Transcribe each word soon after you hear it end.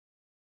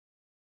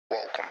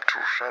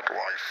Set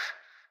Life.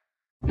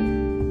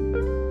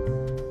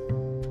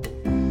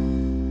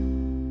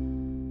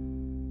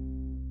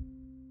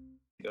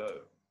 Go.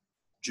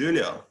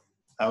 Julia,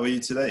 how are you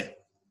today?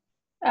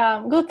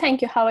 Good,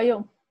 thank you. How are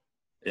you?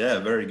 Yeah,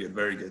 very good,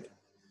 very good.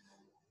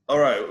 All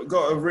right, we've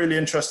got a really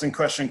interesting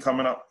question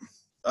coming up.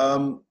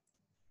 The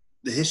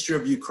history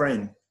of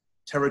Ukraine,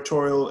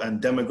 territorial and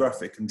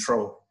demographic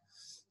control.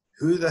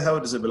 Who the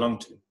hell does it belong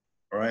to?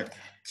 All right.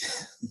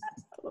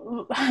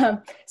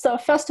 So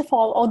first of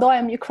all, although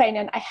I'm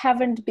Ukrainian, I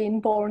haven't been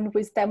born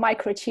with the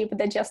microchip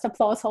that just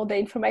uploads all the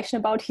information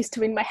about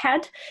history in my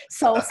head.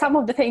 So some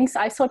of the things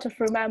I sort of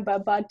remember,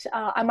 but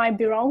I might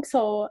be wrong.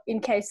 So in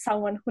case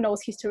someone who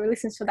knows history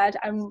listens to that,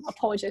 I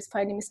apologize for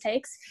any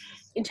mistakes.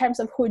 In terms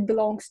of who it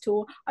belongs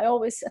to, I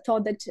always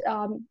thought that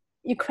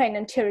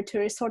Ukrainian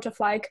territory is sort of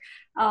like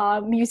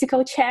a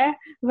musical chair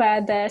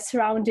where the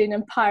surrounding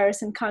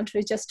empires and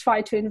countries just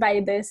try to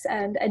invade this,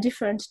 and at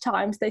different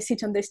times they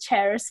sit on these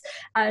chairs.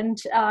 And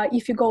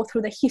if you go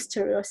through the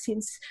history, or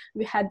since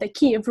we had the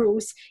Kiev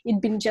Rus, it's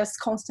been just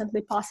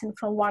constantly passing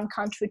from one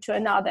country to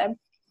another.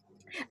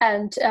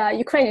 And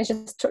Ukrainians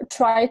just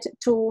tried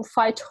to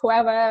fight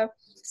whoever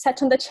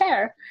sat on the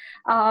chair,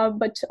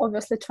 but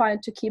obviously trying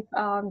to keep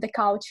the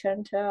culture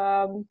and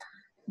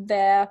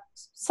the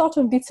sort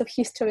of bits of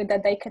history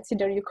that they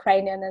consider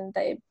Ukrainian, and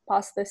they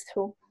pass this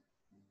through.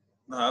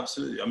 No,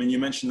 absolutely. I mean, you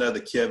mentioned there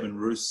the Kievan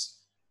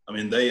Rus. I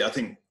mean, I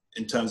think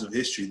in terms of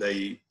history,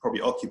 they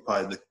probably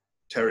occupied the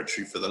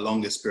territory for the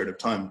longest period of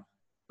time.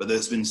 But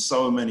there's been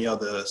so many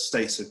other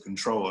states of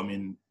control. I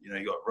mean, you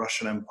got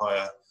Russian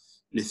Empire,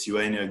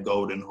 Lithuania,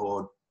 Golden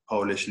Horde,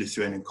 Polish,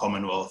 Lithuanian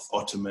Commonwealth,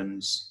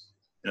 Ottomans,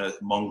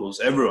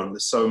 Mongols, everyone.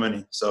 There's so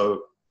many.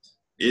 So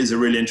it is a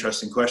really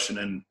interesting question.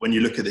 And when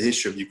you look at the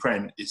history of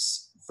Ukraine,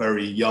 it's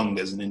very young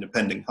as an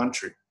independent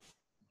country.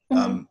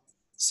 Mm-hmm.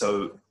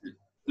 So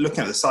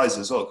looking at the size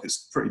as well, 'cause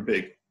it's pretty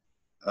big.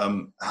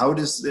 How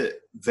does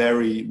it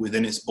vary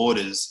within its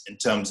borders in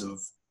terms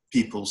of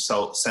people's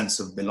sense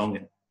of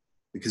belonging?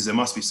 Because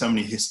there must be so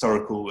many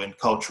historical and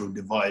cultural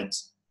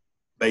divides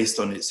based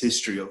on its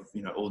history of,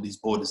 all these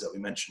borders that we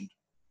mentioned.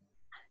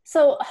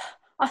 So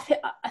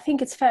I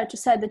think it's fair to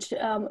say that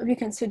we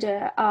consider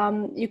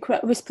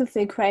we split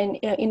the Ukraine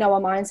in our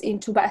minds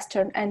into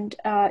Western and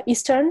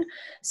Eastern.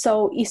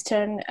 So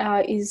Eastern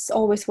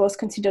was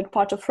considered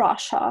part of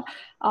Russia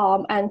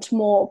and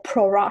more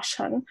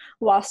pro-Russian,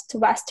 whilst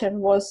Western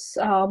was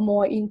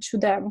more into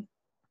the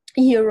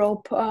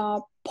Europe,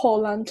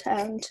 Poland,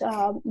 and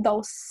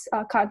those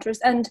countries.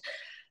 And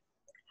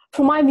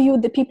from my view,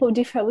 the people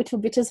differ a little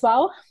bit as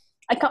well.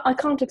 I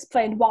can't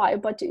explain why,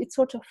 but it's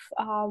sort of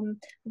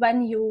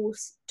when you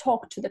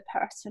talk to the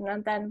person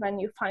and then when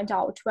you find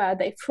out where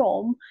they're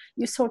from,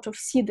 you sort of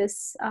see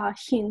this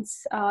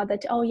hints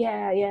that, oh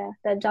yeah,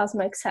 that does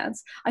make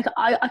sense.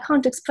 I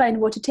can't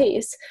explain what it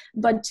is,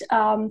 but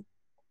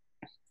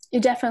you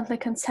definitely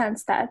can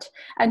sense that.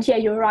 And yeah,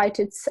 you're right,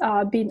 it's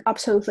been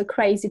absolutely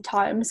crazy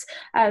times.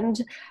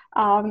 And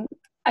I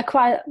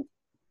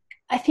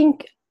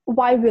think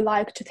why we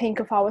like to think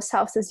of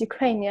ourselves as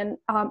Ukrainian,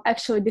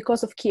 actually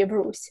because of Kiev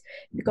Rus,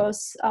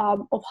 because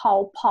of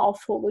how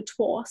powerful it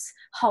was,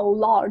 how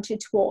large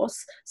it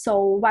was.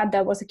 So when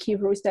there was a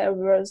Kiev Rus, there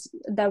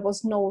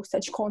was no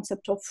such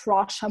concept of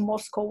Russia,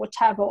 Moscow,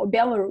 whatever, or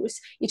Belarus.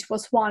 It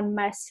was one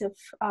massive,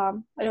 I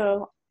don't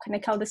know, can I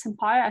call this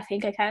empire? I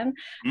think I can.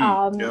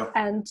 Yeah.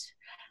 And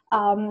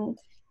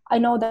I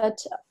know that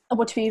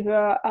what we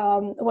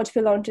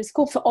learned in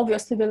school. So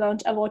obviously we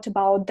learned a lot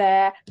about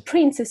the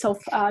princes of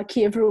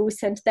Kiev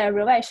Rus and their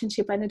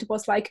relationship, and it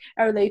was like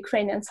early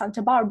Ukrainian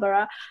Santa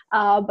Barbara.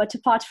 But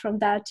apart from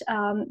that,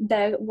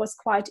 there was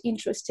quite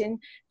interesting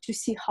to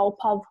see how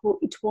powerful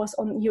it was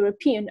on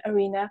European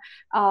arena,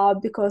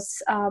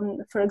 because,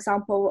 for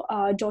example,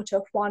 daughter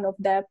of one of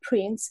the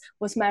prince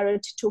was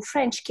married to a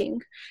French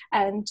king,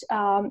 and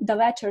the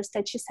letters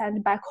that she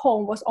sent back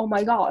home was, oh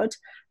my God,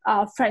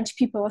 French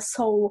people are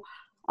so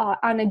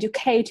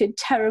uneducated,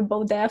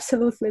 terrible. They're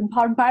absolutely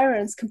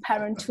barbarians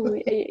comparing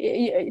to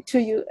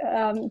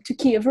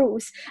Kiev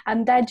Rus,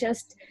 and that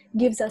just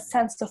gives a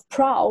sense of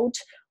proud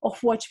of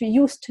what we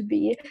used to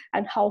be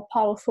and how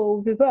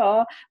powerful we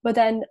were. But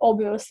then,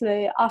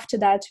 obviously, after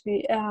that,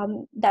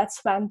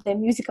 that's when the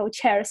musical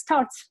chair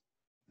starts.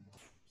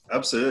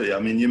 Absolutely. I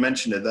mean, you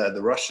mentioned it there.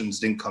 The Russians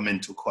didn't come in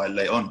till quite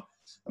late on.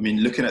 I mean,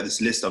 looking at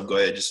this list I've got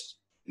here, just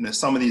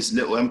some of these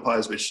little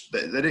empires, which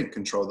they didn't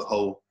control the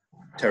whole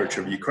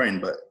territory of Ukraine,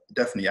 but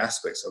definitely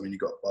aspects. I mean,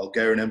 you've got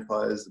Bulgarian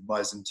empires, the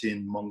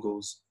Byzantine,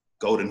 Mongols,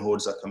 Golden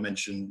Hordes, like I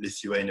mentioned,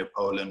 Lithuania,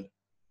 Poland,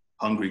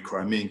 Hungary,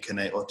 Crimean,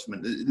 Khanate,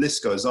 Ottoman. The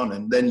list goes on,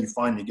 and then you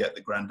finally get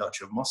the Grand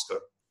Duchy of Moscow,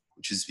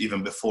 which is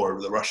even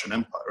before the Russian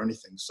Empire or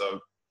anything.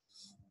 So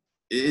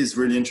it is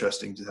really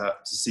interesting to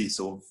see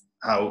sort of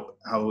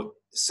how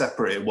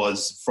separate it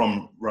was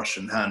from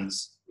Russian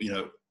hands.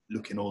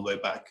 Looking all the way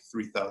back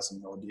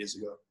 3,000 odd years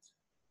ago.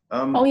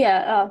 Oh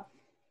yeah,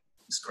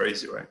 it's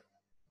crazy, right?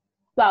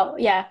 Well,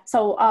 yeah.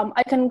 So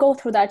I can go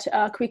through that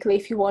quickly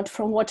if you want,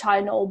 from what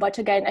I know. But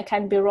again, I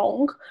can be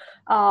wrong.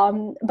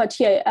 But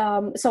yeah.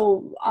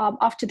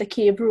 After the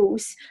Kiev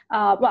Rus,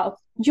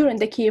 during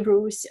the Kiev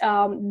Rus,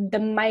 the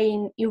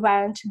main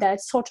event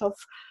that sort of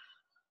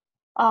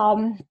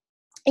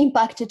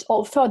impacted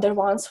all further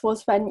ones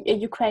was when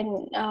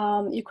Ukraine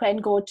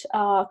got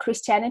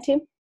Christianity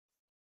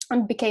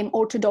and became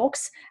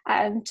Orthodox,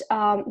 and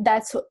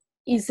that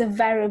is a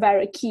very,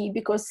 very key,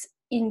 because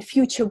in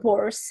future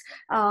wars,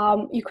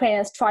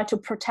 Ukrainians try to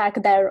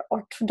protect their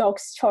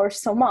Orthodox church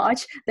so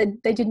much that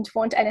they didn't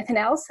want anything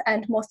else,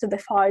 and most of the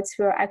fights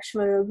were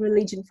actually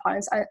religion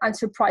fights,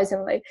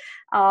 unsurprisingly,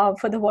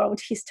 for the world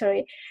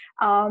history.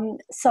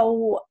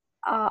 So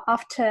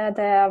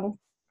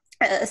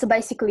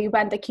basically,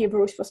 when the Kiev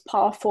Rus was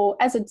powerful,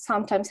 as it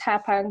sometimes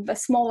happened, the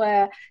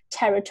smaller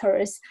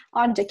territories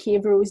under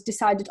Kiev Rus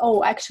decided,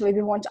 oh, actually,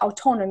 we want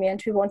autonomy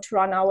and we want to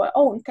run our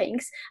own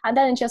things. And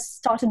then it just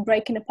started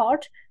breaking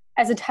apart,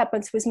 as it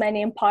happens with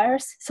many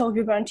empires. So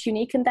we weren't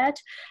unique in that.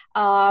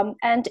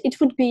 And it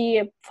would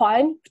be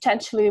fine.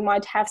 Potentially, we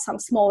might have some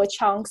smaller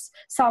chunks.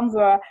 Some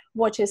were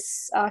what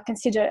is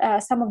considered,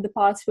 some of the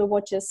parts were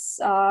what is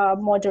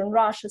modern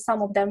Russia.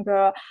 Some of them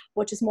were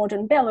what is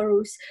modern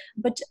Belarus.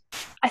 But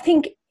I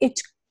think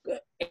it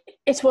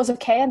was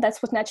okay, and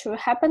that's what naturally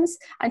happens,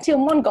 until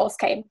Mongols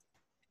came.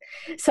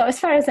 So as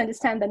far as I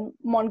understand, the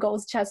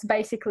Mongols just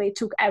basically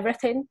took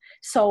everything.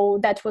 So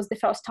that was the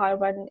first time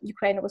when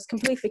Ukraine was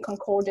completely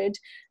conquered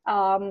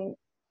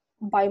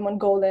by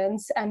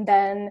Mongolians. And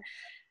then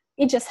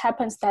it just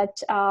happens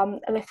that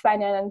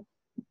Lithuania and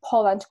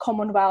Poland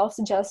Commonwealth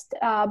just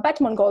bet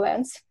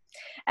Mongolians.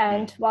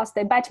 And whilst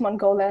they bet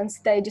Mongolians,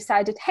 they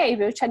decided, hey,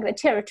 we'll check the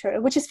territory,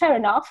 which is fair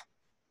enough.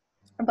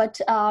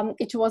 But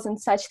it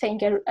wasn't such thing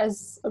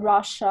as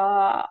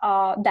Russia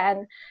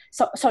then.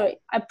 So sorry,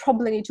 I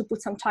probably need to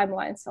put some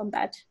timelines on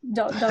that,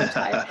 don't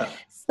I?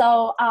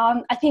 So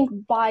I think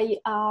by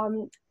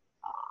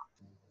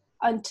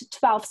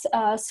 12th,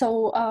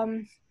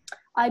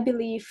 I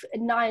believe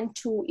 9th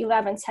to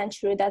 11th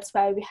century, that's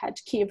where we had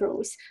Kiev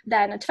Rus.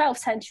 Then 12th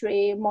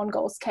century,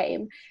 Mongols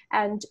came,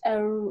 and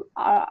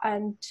I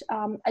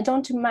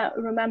don't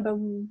remember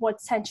what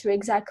century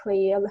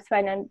exactly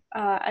Lithuanian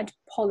and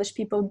Polish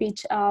people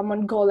beat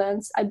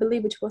Mongolians. I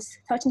believe it was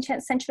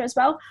 13th century as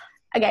well.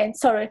 Again,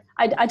 sorry,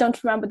 I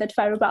don't remember that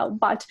very well,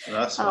 but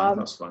that's fine.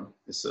 That's fine.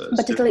 It's a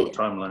difficult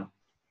timeline.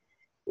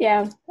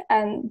 Yeah,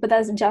 but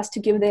that's just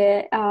to give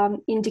the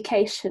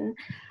indication.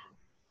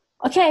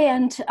 Okay,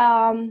 and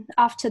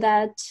after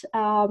that,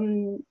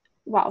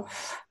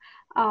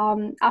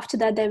 after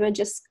that, there were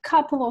just a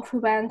couple of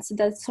events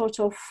that sort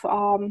of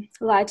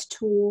led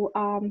to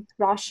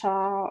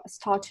Russia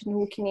starting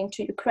looking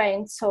into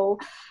Ukraine. So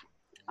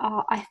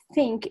I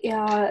think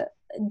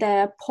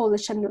the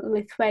Polish and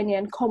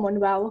Lithuanian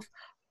Commonwealth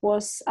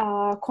was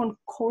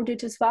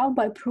concorded as well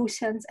by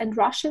Prussians and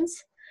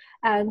Russians.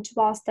 And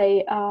whilst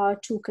they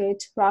took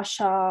it,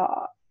 Russia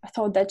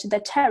thought that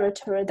the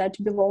territory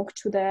that belonged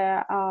to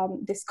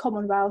this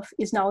Commonwealth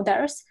is now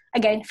theirs.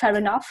 Again, fair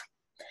enough.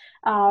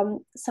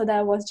 So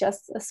there was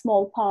just a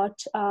small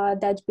part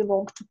that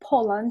belonged to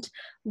Poland,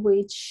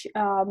 which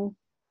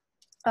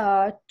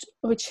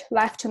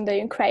left in the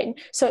Ukraine.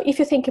 So if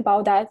you think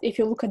about that, if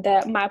you look at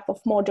the map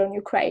of modern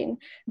Ukraine,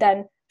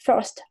 then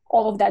first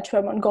all of that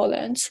were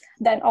Mongolians,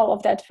 then all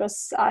of that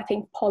was, I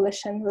think,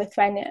 Polish and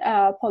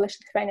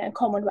Lithuanian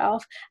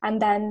Commonwealth,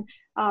 and then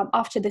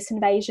after this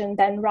invasion,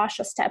 then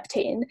Russia stepped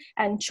in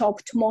and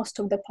chopped most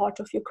of the part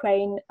of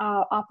Ukraine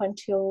up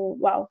until,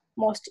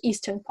 most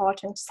eastern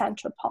part and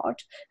central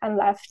part, and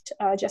left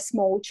just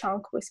small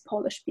chunk with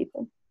Polish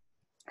people.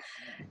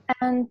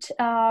 And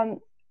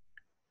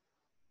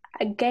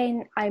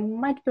again, I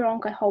might be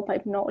wrong, I hope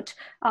I'm not.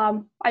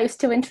 Are you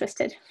still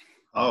interested?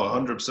 Oh,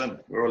 100%.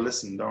 We're all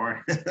listening, don't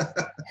worry.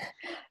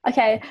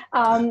 Okay,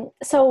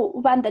 so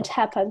when that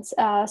happens,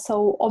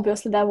 so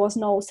obviously there was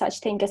no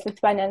such thing as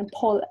Lithuania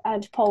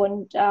and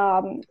Poland,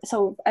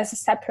 so as a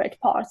separate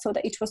part, so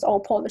that it was all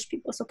Polish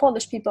people. So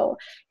Polish people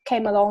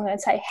came along and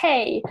say,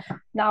 hey,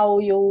 now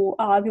we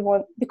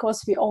want,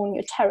 because we own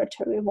your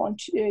territory, we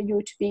want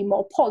you to be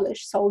more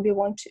Polish, so we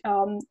want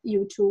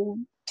you to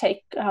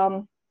take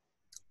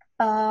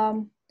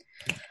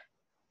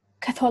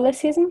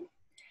Catholicism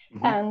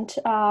and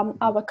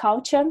our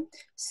culture.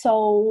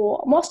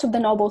 So most of the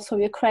nobles of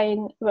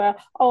Ukraine were,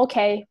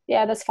 okay,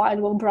 yeah, that's fine,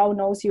 we'll brown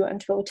nose you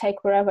and we'll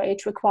take wherever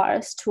it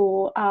requires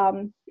to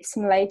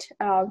assimilate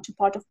to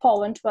part of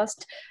Poland.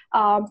 Whilst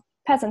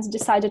peasants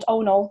decided,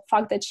 oh no,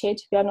 fuck that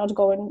shit, we are not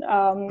going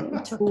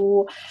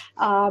to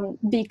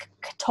be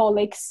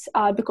Catholics,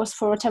 because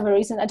for whatever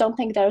reason, I don't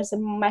think there's a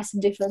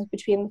massive difference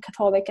between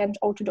Catholic and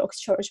Orthodox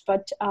Church,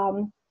 but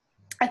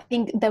I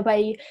think the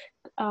way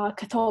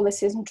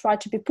Catholicism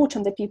tried to be put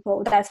on the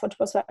people, that's what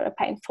was very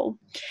painful.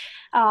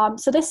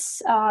 So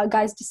this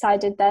guys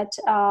decided that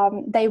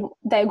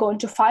they're going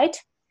to fight.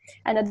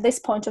 And at this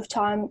point of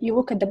time, you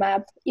look at the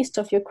map, east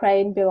of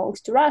Ukraine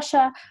belongs to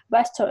Russia,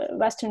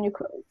 western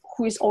Ukraine,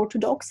 who is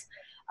Orthodox,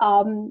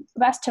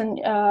 Western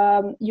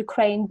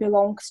Ukraine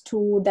belongs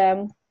to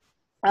the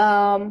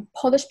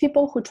Polish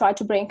people who try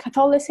to bring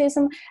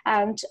Catholicism,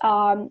 and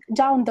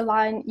down the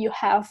line you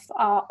have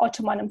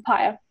Ottoman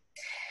Empire.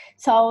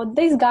 So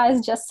these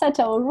guys just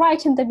settle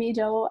right in the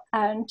middle,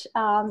 and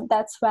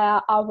that's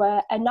where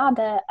our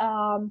another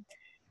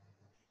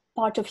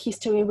part of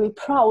history we're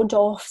proud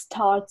of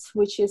starts,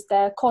 which is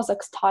the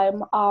Cossacks'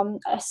 time.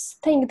 I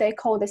think they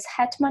call this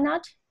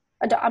Hetmanat.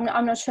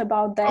 I'm not sure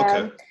about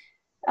the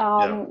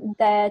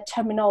the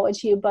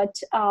terminology, but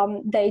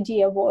the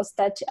idea was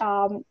that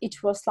it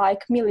was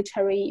like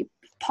military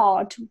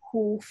part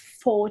who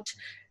fought,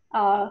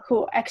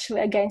 who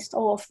actually against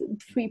all of the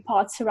three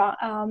parts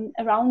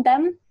around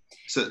them.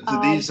 So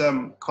these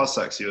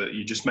Cossacks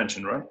you just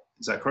mentioned, right?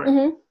 Is that correct?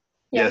 Mm-hmm.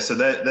 Yeah. So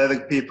they're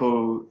the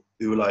people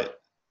who were like,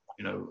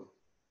 you know,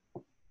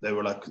 they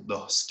were like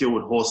the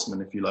skilled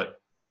horsemen, if you like.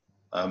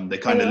 They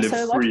kind of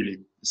lived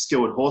freely.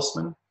 Skilled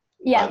horsemen.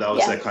 Yeah. That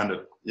was their kind of,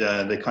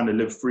 they kind of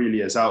lived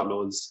freely as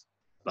outlaws,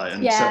 like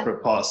in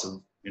separate parts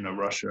of, you know,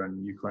 Russia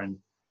and Ukraine.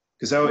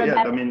 Because they were,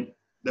 I mean,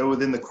 they were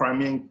within the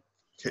Crimean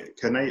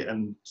Khanate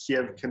and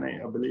Kiev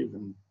Khanate, I believe,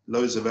 and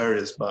loads of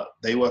areas, but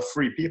they were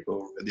free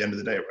people at the end of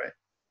the day, right?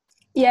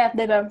 Yeah,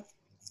 they were.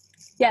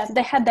 Yeah,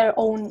 they had their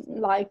own,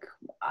 like,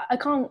 I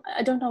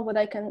don't know what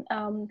I can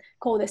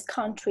call this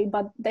country,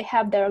 but they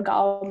have their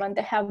government,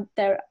 they have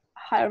their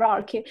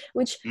hierarchy,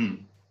 which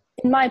in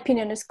my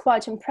opinion is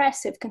quite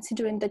impressive,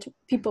 considering that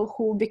people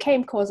who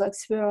became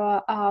Cossacks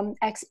were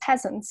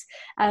ex-peasants,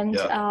 and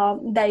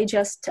they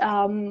just,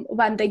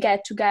 when they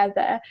get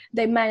together,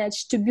 they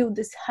managed to build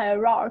this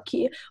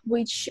hierarchy,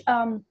 which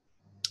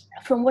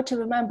from what I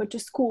remember to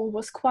school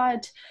was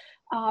quite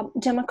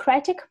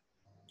democratic.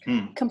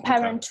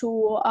 Comparing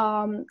to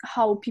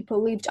how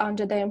people lived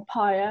under the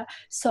empire.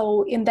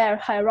 So in their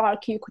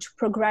hierarchy, you could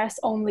progress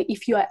only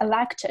if you are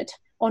elected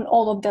on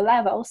all of the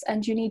levels,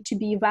 and you need to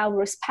be well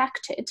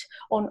respected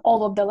on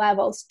all of the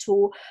levels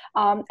to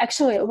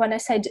actually, when I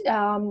said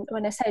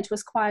it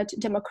was quite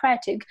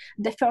democratic,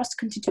 the first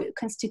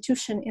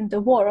constitution in the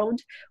world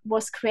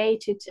was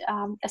created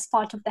as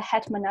part of the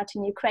Hetmanat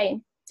in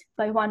Ukraine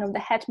by one of the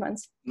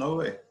hetmans. No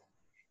way.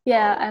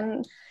 Yeah,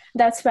 and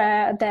that's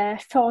where the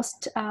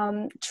first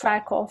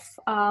track of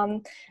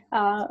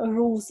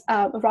rules,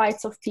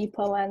 rights of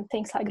people and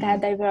things like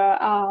that, they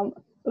were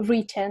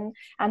written,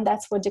 and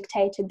that's what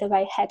dictated the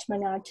way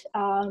Hetmanat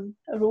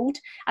ruled.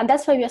 And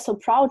that's why we are so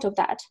proud of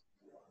that,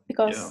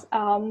 because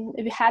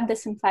we had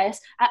this in place.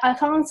 I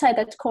can't say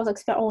that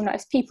Cossacks were all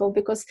nice people,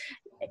 because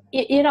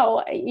you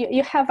know,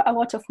 you have a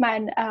lot of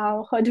men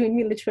who are doing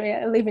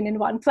military living in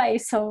one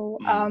place, so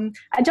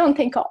I don't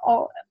think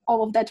all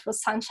of that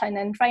was sunshine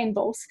and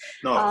rainbows.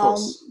 No, of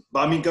course. But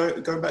I mean,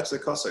 going back to the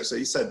Cossacks, so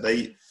you said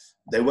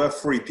they were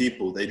free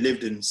people. They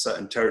lived in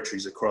certain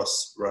territories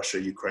across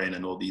Russia, Ukraine,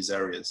 and all these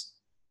areas,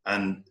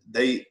 and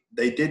they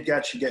did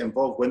actually get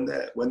involved when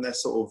their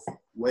sort of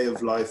way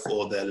of life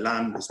or their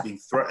land was being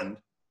threatened.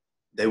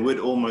 They would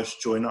almost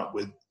join up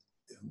with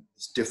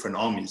different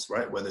armies,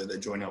 right? Whether they're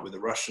joining up with the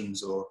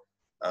Russians or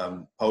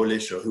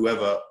Polish or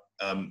whoever,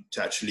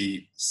 to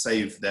actually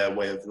save their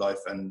way of life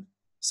and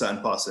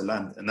certain parts of the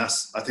land. And I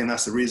think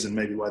that's the reason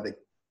maybe why they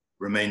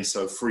remain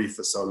so free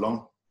for so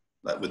long,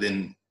 like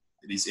within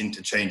these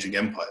interchanging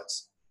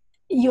empires.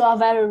 You are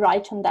very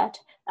right on that.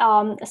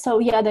 So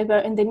yeah, they were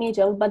in the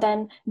middle, but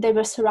then they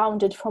were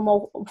surrounded from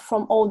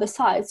all the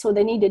sides. So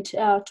they needed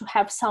to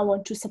have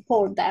someone to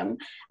support them,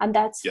 and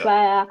that's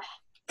where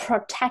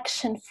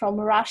protection from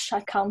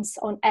Russia comes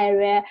on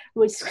area,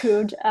 which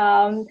could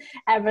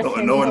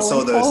everything. No one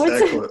saw those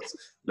air quotes.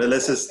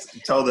 Let's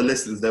just tell the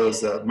listeners there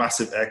was a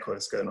massive air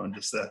quotes going on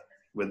just there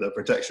with the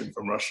protection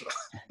from Russia.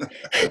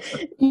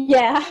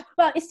 Yeah,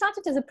 well, it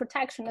started as a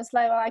protection. It's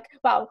like,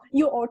 well,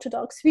 you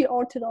Orthodox, we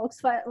Orthodox,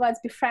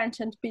 let's be French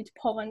and beat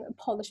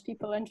Polish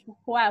people and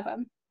whoever.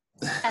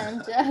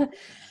 And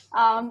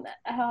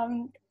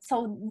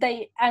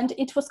and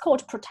it was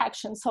called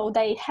protection. So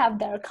they have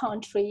their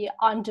country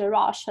under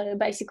Russia.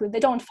 Basically, they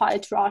don't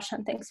fight Russia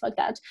and things like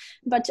that.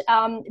 But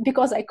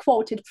because I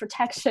quoted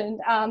protection,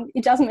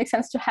 it doesn't make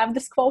sense to have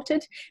this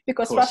quoted,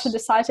 because Russia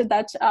decided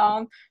that,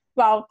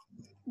 well,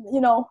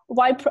 you know,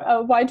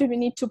 why do we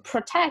need to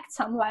protect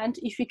some land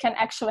if we can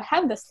actually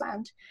have this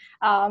land?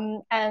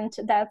 And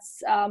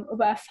that's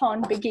where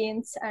fun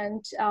begins.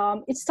 And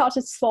it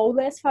started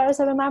slowly, as far as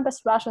I remember. So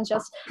Russians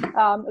just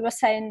were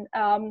saying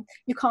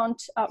you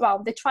can't,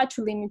 well, they tried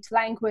to limit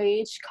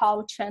language,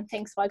 culture, and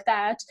things like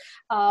that.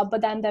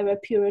 But then there were a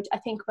period, I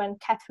think, when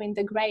Catherine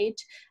the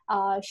Great,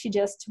 she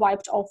just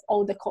wiped off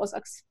all the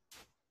Cossacks.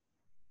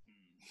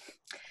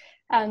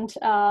 And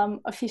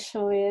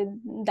officially,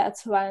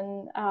 that's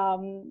when,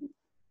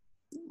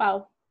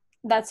 well,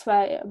 that's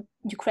where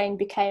Ukraine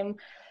became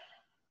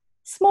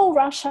small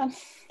Russia,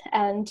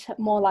 and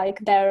more like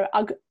their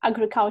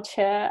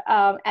agriculture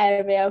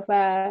area,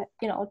 where,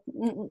 you know,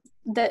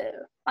 the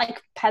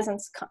like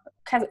peasants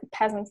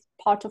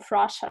part of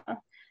Russia.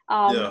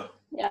 Yeah.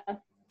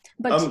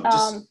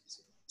 But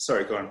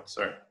sorry, go on.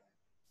 Sorry.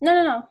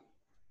 No.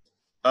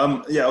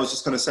 Yeah, I was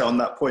just going to say on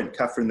that point,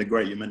 Catherine the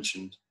Great you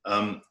mentioned,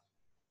 and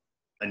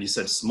you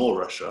said small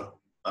Russia.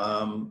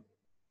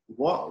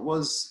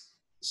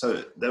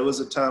 So there was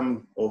a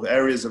term of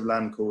areas of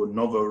land called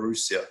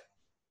Novorussia,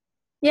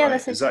 Yeah, right?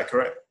 that's it. Is that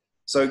correct?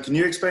 So can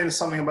you explain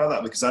something about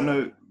that? Because I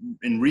know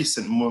in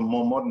recent,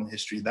 more modern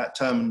history, that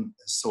term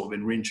has sort of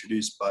been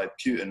reintroduced by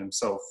Putin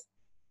himself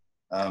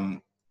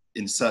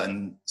in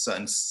certain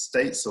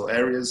states or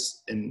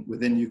areas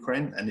within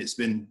Ukraine, and it's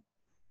been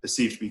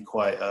perceived to be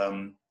quite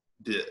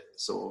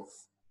sort of,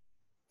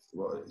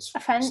 well, it's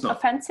not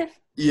Offensive.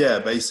 yeah,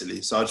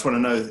 basically. So I just want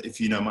to know if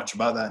you know much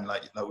about that. And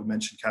like we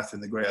mentioned,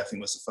 Catherine the Great, I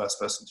think was the first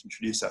person to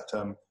introduce that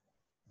term.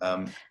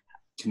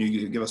 Can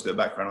you give us a bit of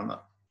background on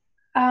that?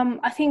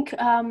 I think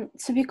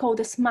so we call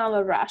this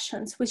Mala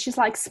Russians, which is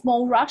like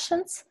small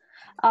Russians,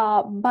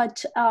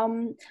 but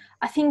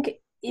I think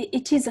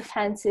it is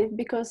offensive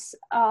because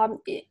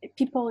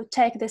people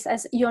take this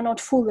as you're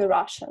not fully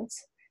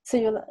Russians, so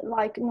you're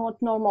like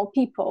not normal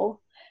people.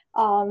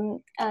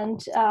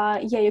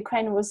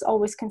 Ukraine was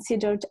always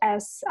considered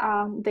as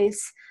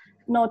this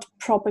not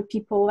proper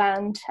people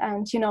and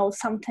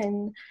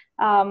something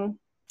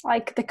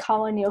like the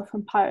colony of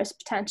empires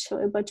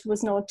potentially, but it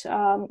was not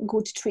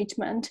good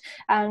treatment.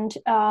 And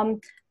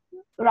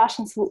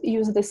Russians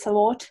use this a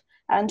lot,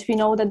 and we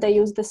know that they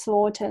use this a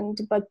lot.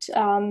 But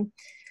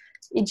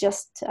it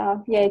just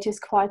it is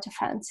quite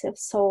offensive.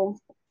 So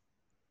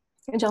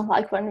I don't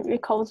like when we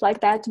call it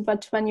like that.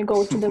 But when you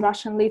go to the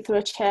Russian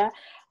literature,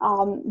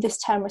 this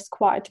term is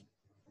quite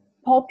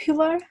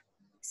popular.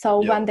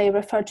 So when they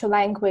refer to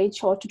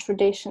language or to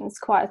traditions,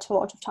 quite a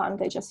lot of time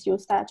they just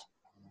use that.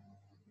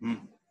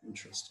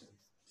 Interesting.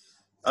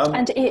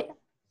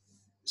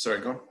 Sorry,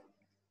 go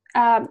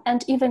on.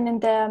 And even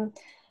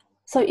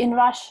in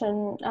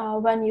Russian,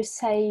 when you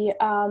say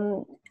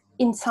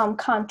in some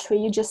country,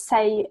 you just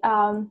say,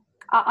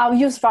 I'll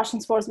use Russian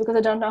words because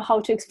I don't know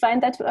how to explain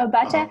that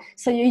better.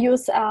 So you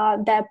use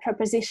the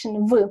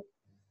preposition v,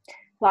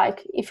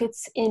 like if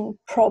it's in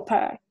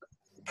proper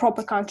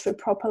country,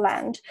 proper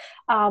land.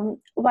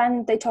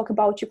 When they talk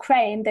about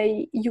Ukraine,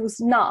 they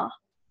use na,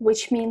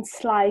 which means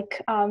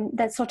like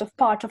that sort of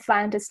part of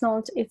land. It's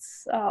not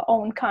its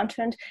own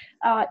country.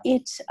 And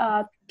it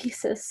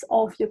pieces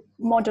of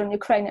modern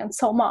Ukrainians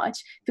so much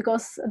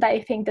because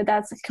they think that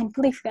that's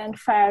completely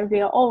unfair. We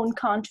are our own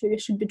country. We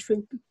should be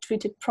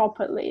treated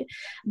properly.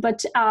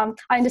 But I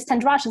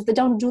understand Russians, they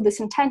don't do this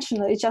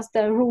intentionally. It's just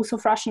the rules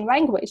of Russian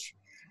language.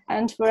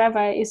 And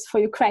wherever is for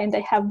Ukraine,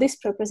 they have this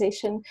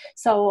preposition.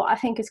 So I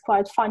think it's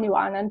quite a funny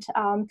one. And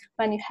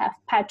when you have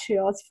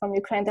patriots from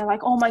Ukraine, they're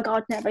like, oh my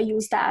God, never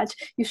use that.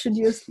 You should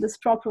use this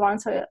proper one.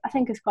 So I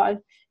think it's quite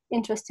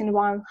interesting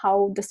one,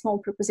 how the small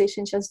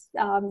preposition just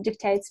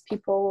dictates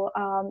people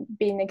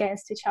being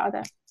against each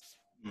other.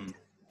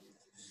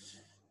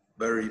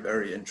 Very,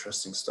 very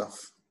interesting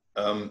stuff.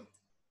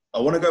 I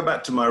want to go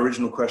back to my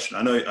original question.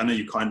 I know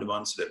you kind of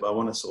answered it, but I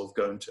want to sort of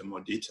go into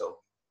more detail.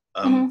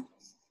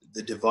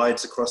 The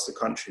divides across the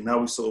country. Now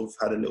we sort of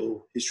had a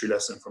little history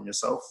lesson from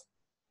yourself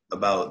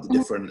about the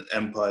different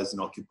empires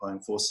and occupying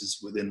forces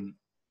within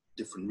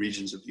different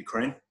regions of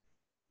Ukraine.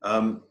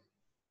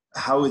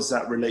 How does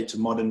that relate to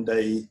modern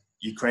day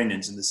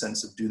Ukrainians in the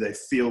sense of, do they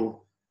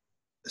feel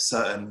a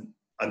certain,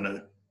 I don't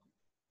know,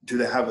 do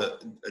they have a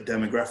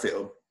demographic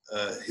of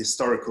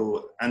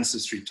historical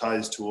ancestry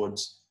ties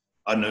towards,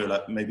 I don't know,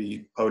 like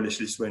maybe Polish,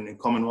 Lithuanian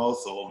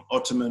Commonwealth, or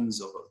Ottomans,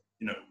 or,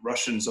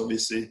 Russians,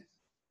 obviously,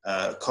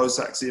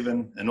 Cossacks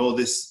even, and all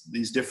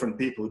these different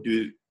people,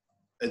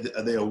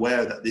 are they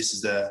aware that this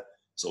is their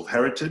sort of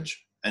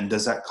heritage? And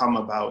does that come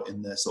about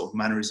in their sort of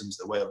mannerisms,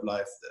 their way of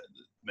life,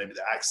 maybe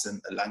the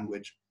accent, the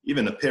language,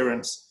 even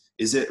appearance?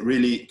 Is it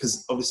really,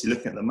 because obviously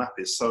looking at the map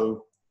is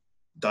so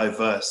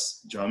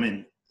diverse, do you know what I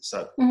mean? It's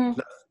a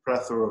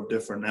plethora of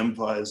different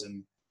empires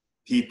and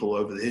people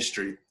over the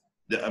history.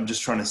 That I'm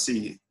just trying to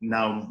see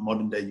now,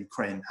 modern day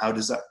Ukraine, how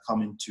does that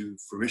come into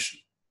fruition,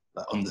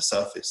 like on the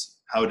surface?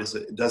 How does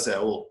it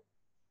all?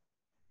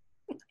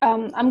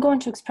 I'm going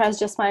to express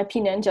just my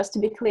opinion, just to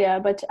be clear,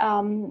 but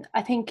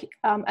I think,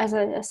 as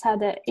I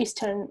said, the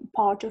eastern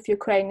part of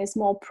Ukraine is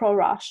more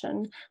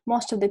pro-Russian.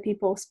 Most of the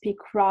people speak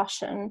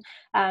Russian,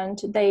 and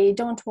they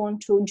don't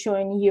want to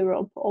join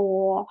Europe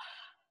or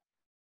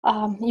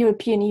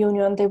European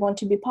Union. They want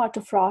to be part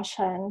of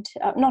Russia, and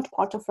not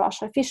part of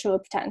Russia officially,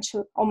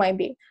 potentially, or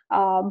maybe,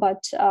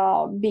 but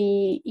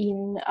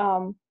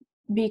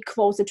be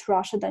closer to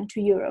Russia than to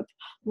Europe.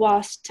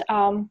 Whilst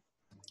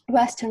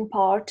Western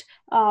part,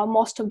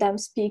 most of them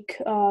speak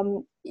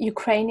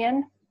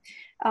Ukrainian.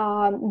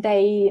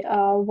 They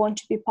want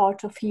to be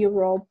part of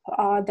Europe.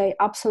 They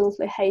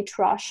absolutely hate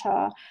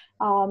Russia,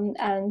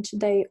 and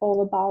they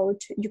all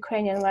about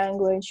Ukrainian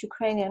language,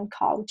 Ukrainian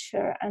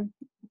culture, and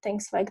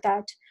things like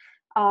that.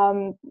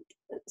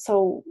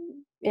 So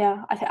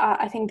yeah,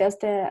 I think that's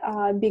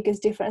the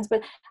biggest difference.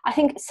 But I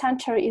think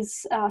center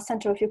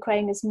of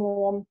Ukraine is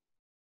more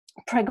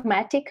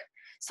pragmatic.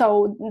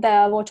 So there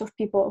are a lot of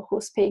people who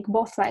speak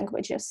both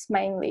languages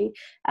mainly,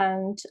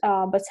 and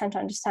but Center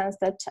understands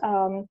that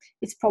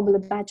it's probably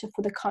better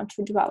for the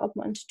country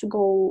development to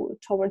go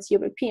towards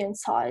European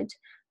side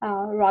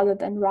rather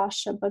than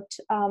Russia. But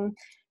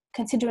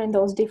considering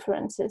those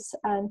differences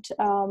and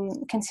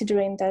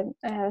considering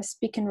that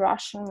speaking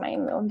Russian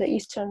mainly on the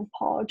eastern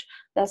part,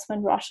 that's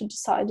when Russia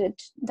decided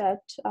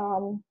that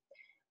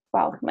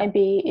well,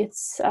 maybe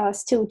it's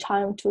still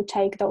time to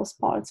take those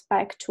parts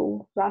back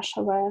to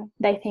Russia where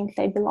they think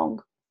they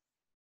belong.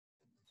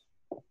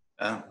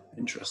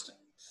 Interesting.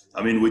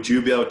 I mean, would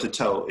you be able to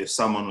tell if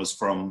someone was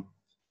from,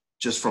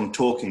 just from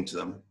talking to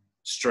them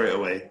straight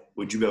away,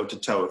 would you be able to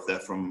tell if they're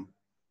from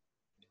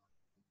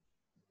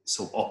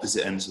sort of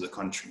opposite ends of the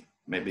country,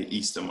 maybe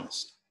east and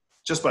west,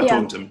 just by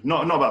talking to them?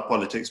 Not about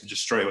politics, but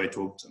just straight away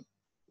talking to them.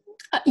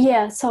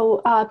 Yeah,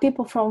 so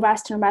people from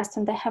Western,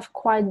 they have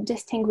quite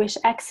distinguished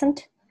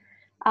accent.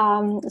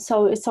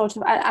 So it's sort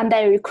of, and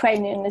their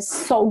Ukrainian is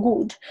so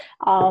good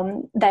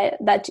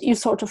that you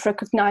sort of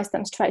recognize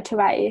them straight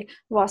away.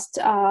 Whilst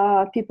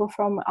people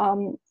from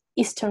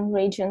eastern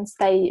regions,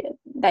 they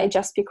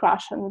just speak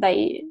Russian.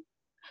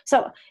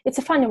 So it's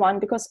a funny one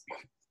because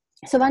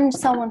so when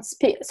someone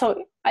speaks,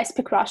 so I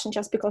speak Russian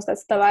just because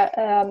that's the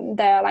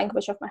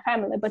language of my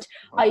family, but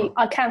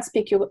I can't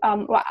speak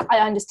I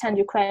understand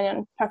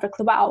Ukrainian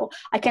perfectly well.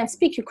 I can't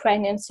speak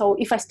Ukrainian, so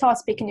if I start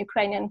speaking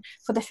Ukrainian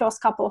for the first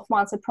couple of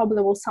months, it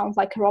probably will sound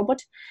like a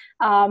robot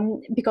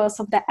because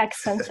of the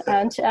accent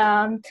and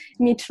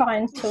me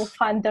trying to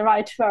find the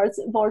right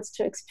words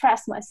to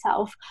express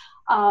myself.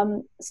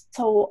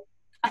 So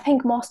I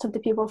think most of the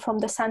people from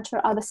the center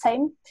are the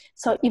same.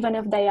 So even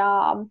if they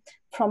are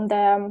from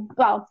the,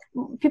 well,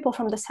 people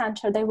from the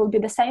center, they will be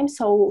the same.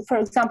 So for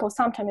example,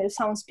 sometimes if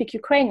someone speaks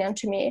Ukrainian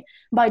to me,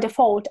 by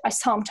default, I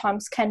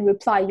sometimes can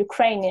reply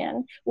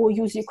Ukrainian or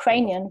use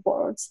Ukrainian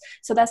words.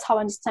 So that's how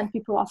I understand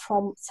people are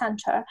from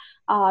center.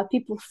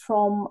 People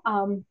from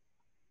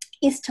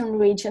eastern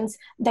regions,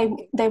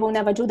 they will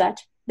never do that.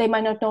 They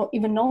might not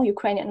even know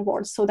Ukrainian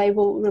words, so they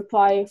will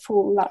reply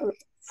full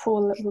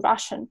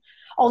Russian.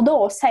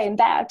 Although saying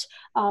that,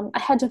 I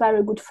had a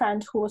very good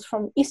friend who was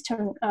from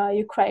eastern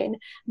Ukraine,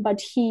 but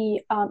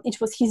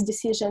it was his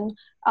decision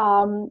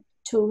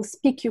to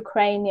speak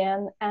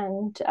Ukrainian,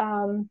 and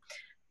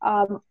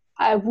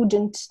I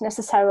wouldn't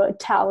necessarily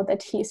tell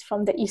that he's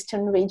from the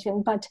eastern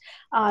region. But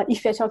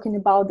if you're talking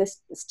about the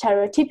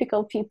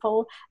stereotypical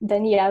people,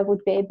 then yeah, I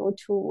would be able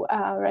to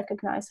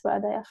recognize where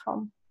they are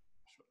from.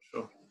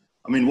 Sure.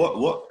 I mean,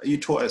 what are you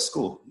taught at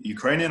school?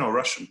 Ukrainian or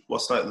Russian?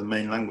 What's like the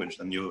main language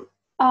then you're...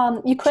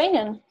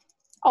 Ukrainian.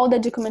 All the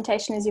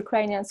documentation is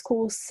Ukrainian.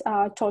 Schools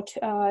taught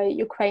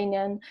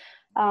Ukrainian.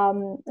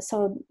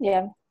 So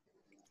yeah.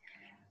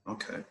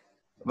 Okay,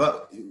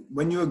 but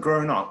when you were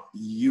growing up,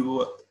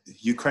 you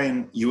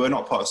were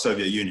not part of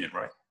Soviet Union,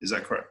 right? Is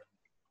that correct?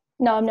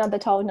 No, I'm not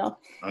at all. No.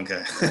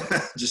 Okay,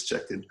 just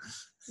checking.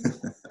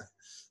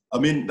 I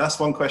mean, that's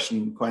one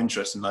question quite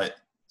interesting. Like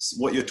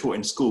what you're taught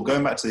in school,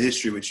 going back to the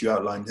history which you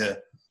outlined here.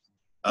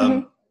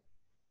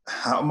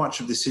 How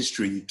much of this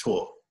history you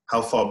taught?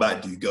 How far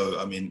back do you go?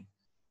 I mean,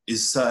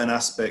 is certain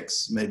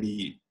aspects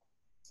maybe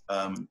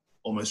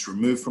almost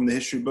removed from the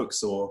history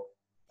books, or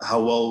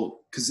how well?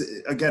 Because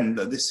again,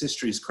 this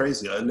history is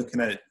crazy. I'm looking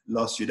at it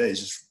last few days,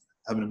 just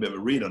having a bit of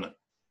a read on it.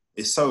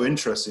 It's so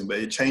interesting, but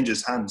it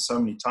changes hands so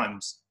many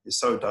times. It's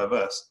so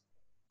diverse.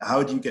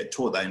 How do you get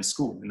taught that in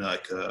school?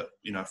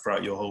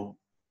 Throughout your whole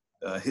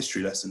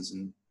history lessons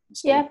in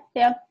school?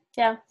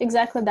 Yeah,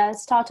 exactly that.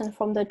 Starting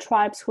from the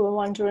tribes who were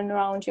wandering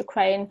around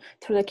Ukraine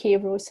through the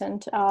Kiev Rus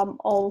and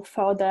all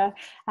further.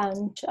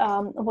 And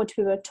what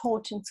we were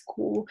taught in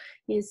school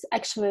is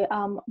actually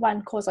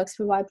when Cossacks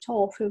were wiped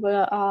off, we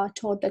were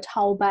taught that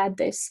how bad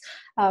these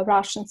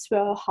Russians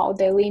were, how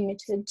they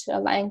limited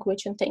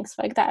language and things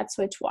like that.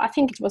 So I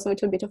think it was a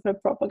little bit of a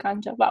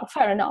propaganda. Well,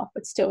 fair enough,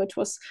 but still it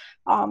was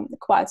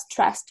quite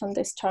stressed on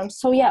this term.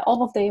 So yeah,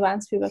 all of the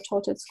events we were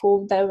taught at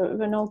school, there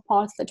were no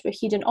parts that were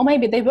hidden, or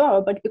maybe they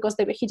were, but because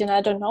they were hidden, I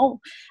don't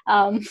know.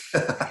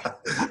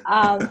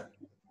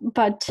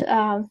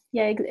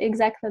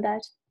 Exactly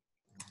that.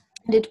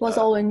 And it was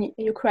all in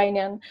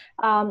Ukrainian,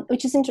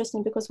 which is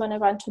interesting because when I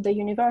went to the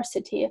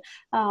university,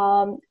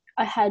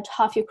 I had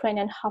half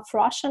Ukrainian, half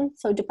Russian.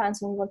 So it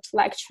depends on what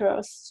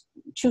lecturers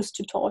choose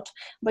to taught.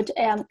 But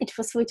it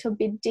was a little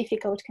bit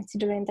difficult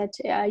considering that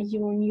you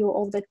knew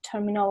all the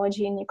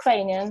terminology in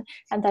Ukrainian,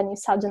 and then you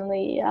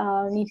suddenly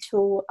need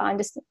to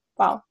understand,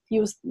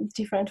 use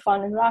different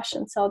one in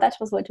Russian. So that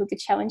was a little bit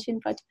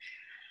challenging, but...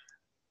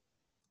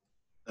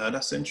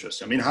 That's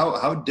interesting. I mean,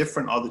 how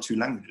different are the two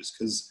languages?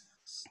 Because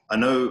I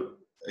know,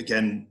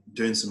 again,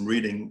 doing some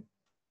reading,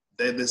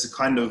 there's a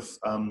kind of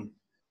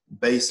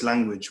base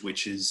language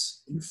which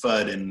is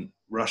inferred in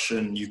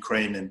Russian,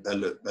 Ukrainian,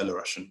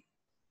 Belarusian,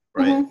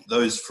 right? Mm-hmm.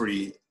 Those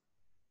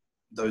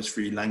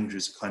three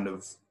languages kind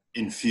of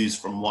infused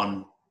from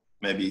one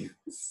maybe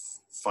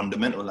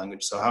fundamental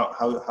language. So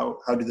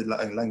how do the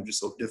languages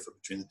sort of differ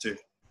between the two?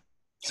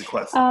 Is it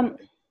quite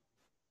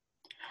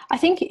I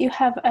think you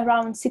have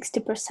around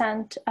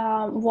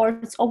 60%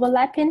 words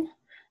overlapping.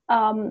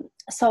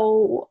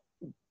 So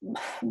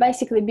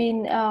basically,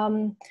 being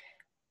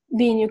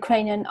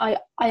Ukrainian, I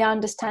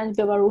understand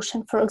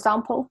Belarusian, for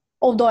example,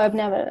 although I've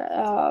never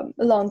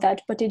learned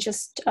that, but it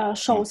just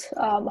shows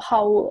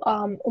how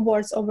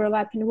words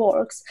overlapping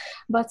works.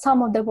 But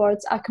some of the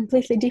words are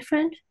completely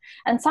different,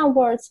 and some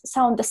words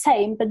sound the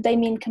same, but they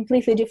mean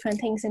completely different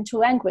things in two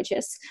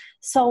languages.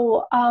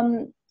 So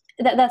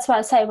that's why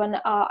I say when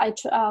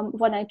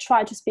I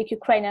try to speak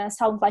Ukrainian, I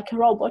sound like a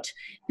robot,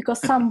 because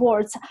some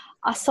words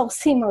are so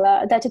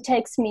similar that it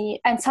takes me,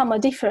 and some are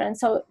different,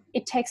 so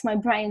it takes my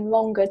brain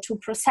longer to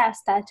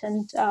process that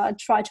and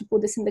try to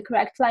put this in the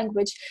correct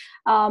language.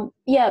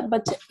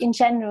 But in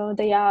general,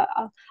 they are.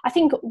 I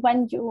think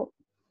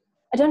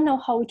I don't know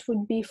how it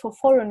would be for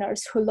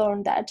foreigners who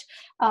learn that,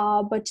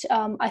 but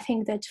I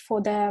think that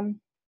for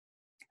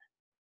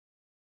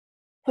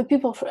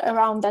people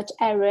around that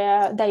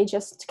area, they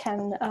just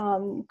can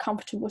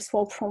comfortably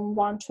swap from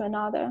one to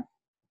another.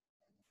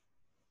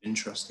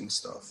 Interesting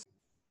stuff.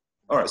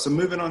 All right, so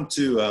moving on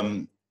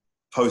to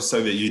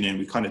post-Soviet Union,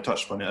 we kind of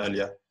touched upon it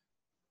earlier.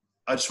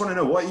 I just want to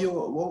know what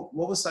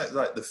was that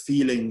like the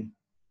feeling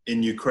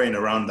in Ukraine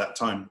around that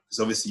time? Because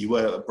obviously you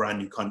were a brand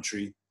new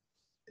country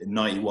in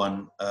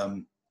 '91.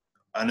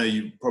 I know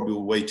you probably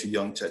were way too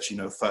young to actually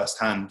know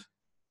firsthand,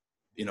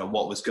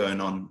 what was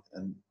going on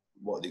and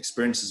what the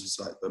experiences was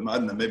like. But I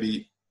don't know,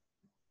 maybe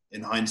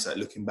in hindsight,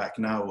 looking back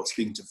now or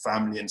speaking to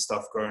family and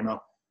stuff growing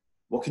up,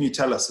 what can you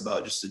tell us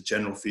about just the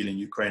general feeling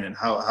Ukraine, and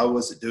how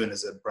was it doing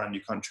as a brand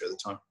new country at the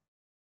time?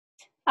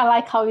 I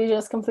like how you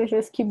just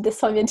completely skipped the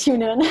Soviet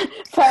Union.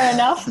 Fair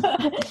enough.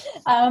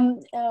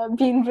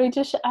 Being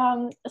British.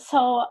 I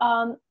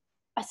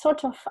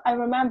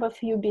remember a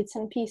few bits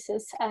and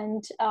pieces.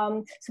 And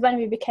so when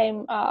we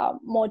became a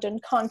modern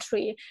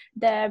country,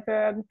 there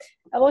were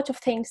a lot of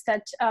things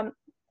that,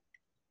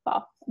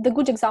 the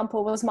good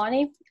example was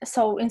money.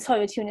 So in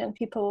Soviet Union,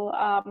 people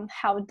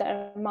held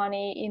their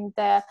money in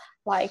the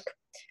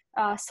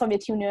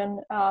Soviet Union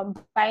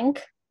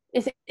bank.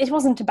 It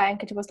wasn't a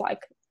bank, it was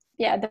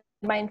the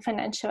main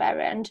financial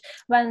area. And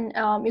when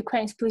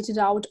Ukraine split it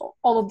out,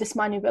 all of this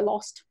money were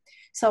lost.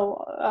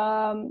 So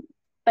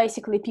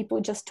basically people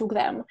just took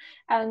them.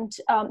 And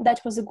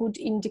that was a good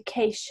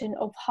indication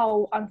of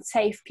how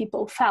unsafe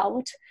people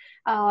felt,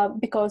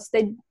 because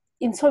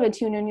in Soviet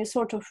Union, you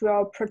sort of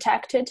were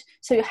protected.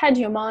 So you had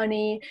your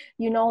money,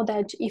 you know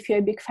that if you're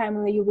a big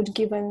family, you would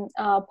given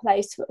a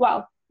place,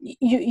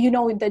 you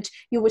know that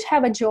you would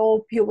have a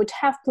job, you would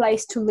have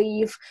place to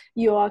live,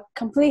 you are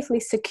completely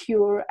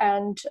secure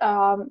and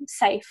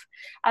safe.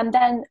 And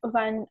then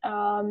when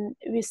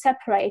we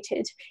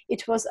separated,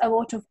 it was a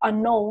lot of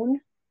unknown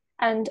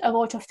and a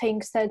lot of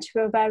things that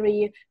were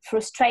very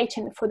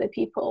frustrating for the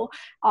people.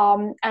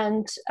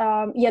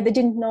 They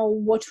didn't know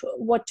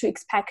what to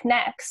expect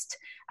next.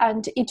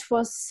 And it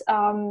was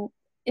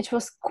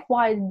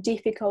quite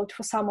difficult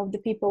for some of the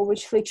people,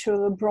 which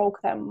literally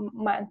broke them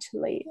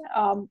mentally,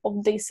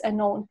 of this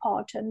unknown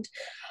part. And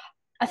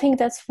I think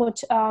that's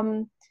what,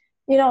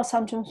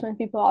 sometimes when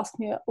people ask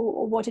me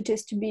what it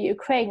is to be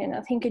Ukrainian,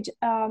 I think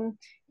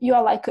you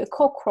are like a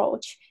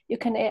cockroach. You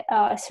can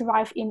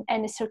survive in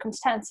any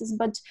circumstances,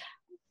 but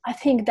I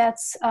think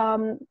that's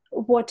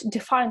what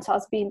defines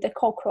us being the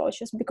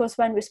cockroaches, because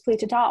when we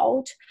split it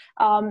out,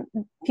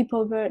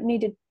 people were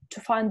needed to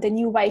find the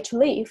new way to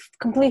live,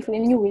 completely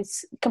new.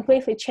 It's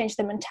completely changed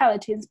the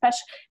mentality,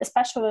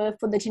 especially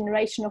for the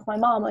generation of my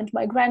mom and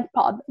my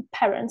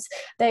grandparents.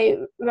 They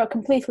were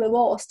completely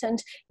lost, and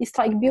it's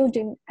like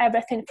building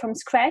everything from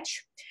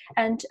scratch.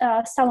 And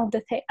some of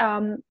the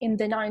in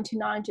the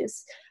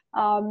 1990s,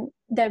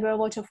 there were a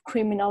lot of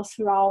criminals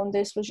around.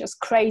 This was just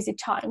crazy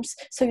times.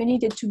 So you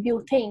needed to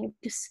build things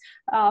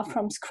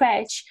from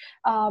scratch,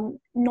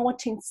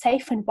 not in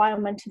safe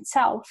environment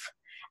itself.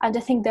 And I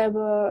think there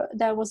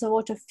was a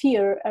lot of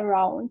fear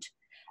around.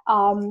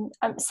 I'm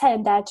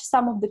saying that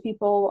some of the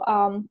people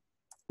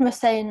were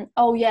saying,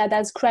 oh yeah,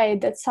 that's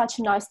great, that's such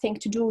a nice thing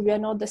to do, we are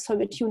not the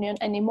Soviet Union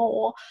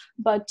anymore.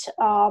 But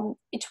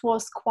it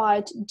was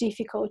quite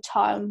difficult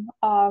time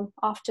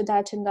after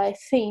that, and I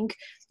think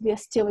we are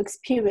still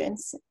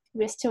experiencing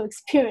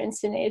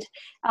it,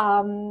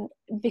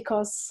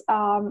 because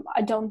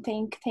I don't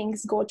think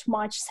things got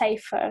much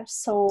safer.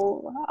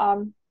 So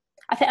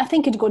I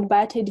think it got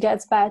better, it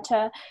gets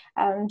better,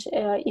 and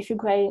if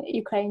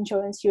Ukraine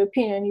joins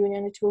European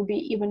Union, it will be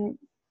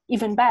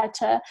even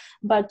better.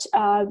 But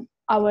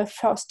our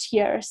first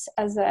years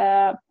as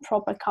a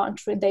proper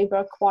country, they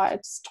were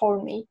quite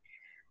stormy,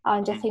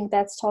 and I think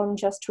that storm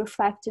just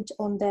reflected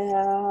on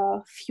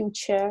the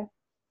future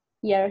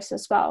years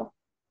as well.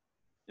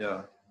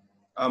 Yeah.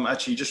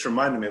 Actually, you just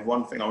reminded me of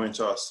one thing I wanted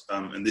to ask,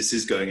 and this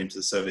is going into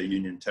the Soviet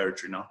Union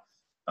territory now.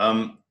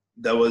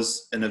 There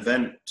was an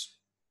event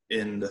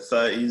in the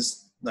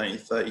 30s,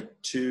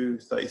 1932,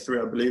 33,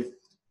 I believe,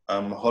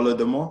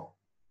 Holodomor.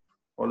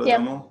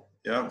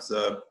 Yeah, it's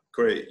a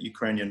great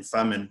Ukrainian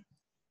famine,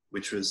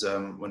 which was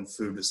when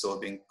food was sort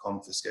of being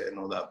confiscated and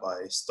all that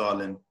by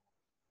Stalin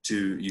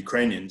to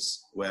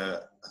Ukrainians,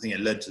 where I think it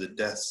led to the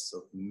deaths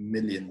of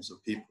millions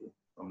of people,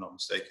 if I'm not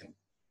mistaken.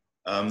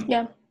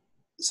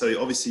 so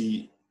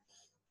obviously,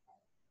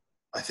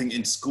 I think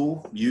in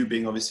school, you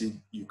being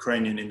obviously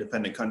Ukrainian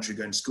independent country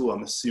going to school,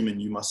 I'm assuming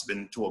you must have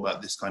been taught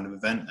about this kind of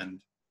event and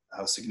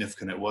how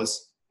significant it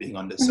was being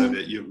under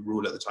Soviet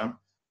rule at the time.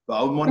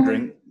 But I'm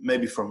wondering,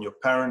 maybe from your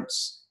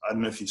parents, I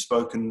don't know if you've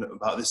spoken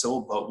about this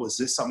all, but was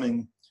this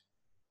something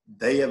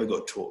they ever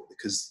got taught?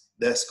 Because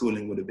their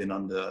schooling would have been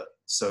under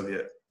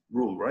Soviet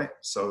rule, right?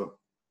 So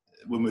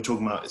when we're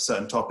talking about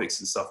certain topics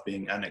and stuff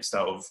being annexed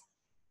out of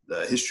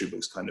the history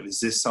books, kind of, is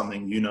this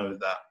something you know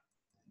that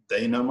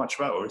they know much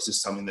about, or is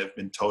this something they've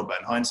been told about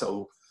in hindsight,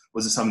 or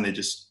was it something they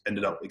just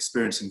ended up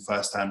experiencing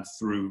firsthand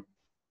through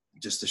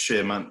just the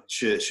sheer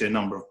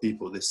number of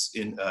people this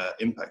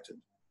impacted?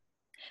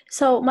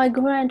 So my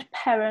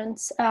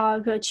grandparents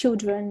were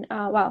children.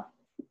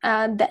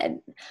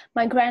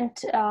 My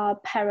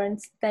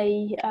grandparents,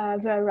 they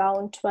were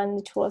around when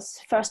it was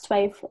first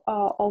wave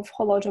of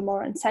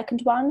Holodomor and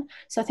second one.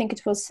 So I think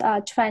it was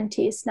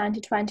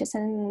 1920s,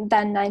 and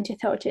then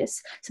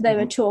 1930s. So there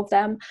were two of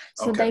them.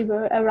 So they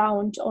were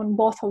around on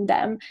both of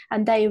them,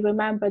 and they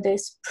remember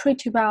this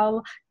pretty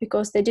well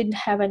because they didn't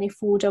have any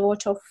food. A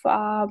lot of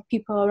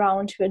people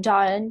around were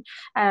dying.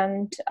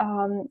 And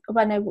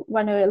when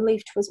I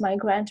lived with my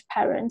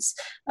grandparents,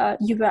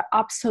 you were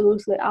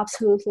absolutely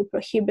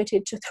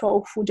prohibited to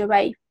throw food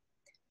away.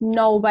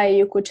 No way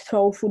you could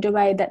throw food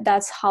away.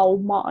 That's how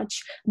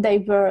much they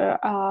were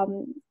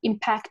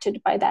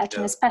impacted by that.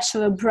 And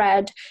especially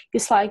bread,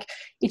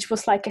 it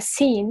was like a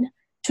sin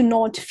to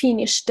not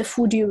finish the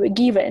food you were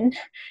given,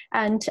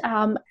 and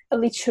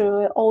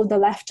literally all the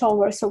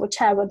leftovers or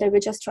whatever, they were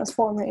just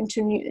transforming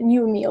into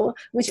new meal,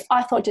 which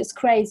I thought is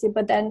crazy.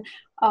 But then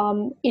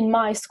in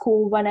my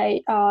school, when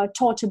I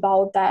taught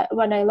about that,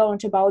 when I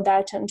learned about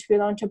that, and we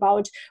learned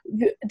about,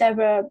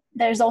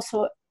 there's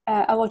also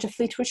a lot of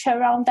literature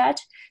around that.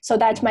 So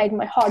that made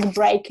my heart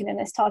break, and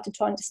I started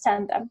to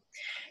understand them.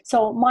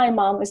 So my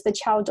mom is the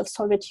child of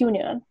Soviet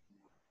Union,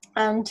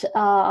 and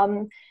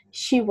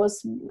she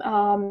was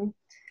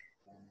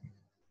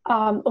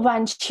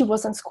when she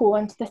was in school,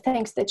 and the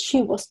things that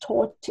she was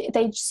taught,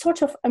 they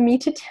sort of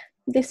omitted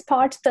this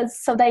part.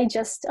 So they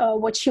just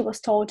what she was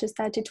taught is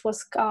that it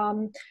was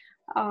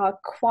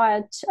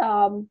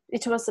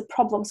it was the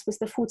problems with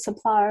the food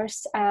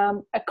suppliers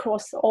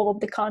across all of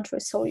the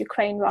countries. So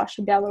Ukraine,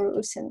 Russia,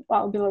 Belarus, and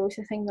Belarus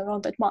I think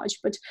not that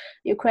much, but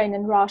Ukraine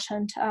and Russia,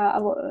 and a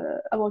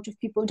lot of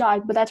people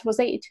died, but that was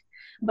it.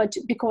 But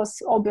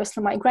because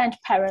obviously my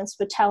grandparents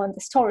were telling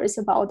the stories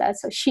about that,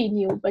 so she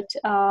knew. But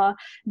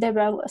there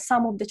were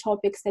some of the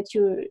topics that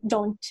you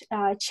don't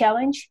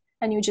challenge,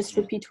 and you just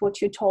repeat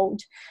what you're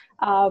told.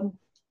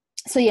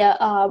 So yeah,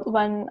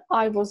 when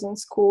I was in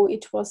school,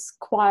 it was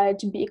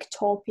quite a big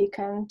topic,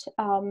 and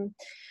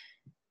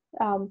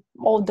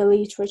all the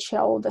literature,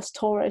 all the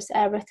stories,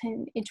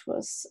 everything, it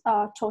was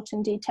taught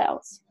in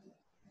details.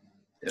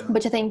 Yeah.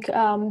 But I think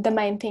the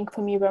main thing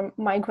for me were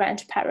my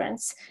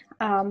grandparents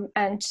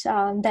and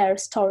their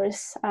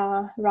stories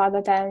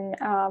rather than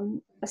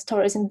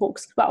stories in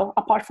books. Well,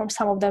 apart from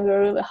some of them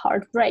were really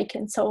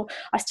heartbreaking. So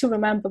I still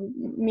remember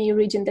me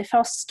reading the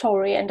first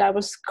story, and I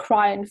was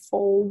crying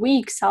for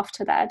weeks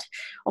after that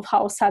of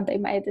how sad they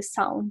made the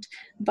sound.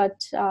 But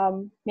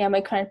yeah,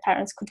 my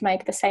grandparents could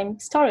make the same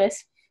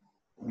stories.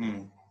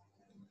 Mm.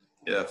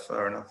 Yeah,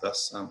 fair enough. That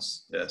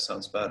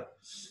sounds bad.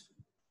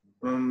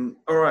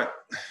 All right.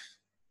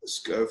 Let's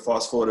go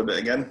fast forward a bit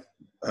again,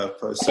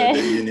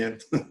 post-Soviet Union.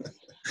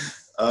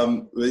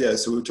 Well, yeah,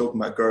 so we were talking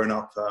about growing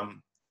up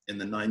in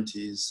the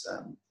 90s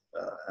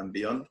and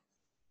beyond.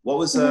 What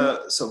was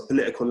the sort of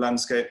political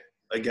landscape,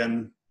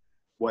 again,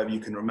 whatever you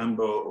can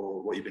remember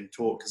or what you've been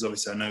taught? Because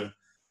obviously I know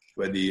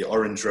where the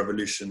Orange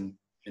Revolution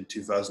in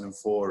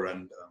 2004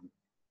 and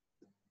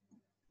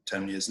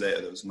 10 years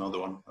later, there was another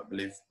one, I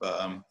believe.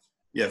 But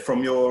yeah,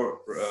 from your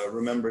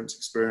remembrance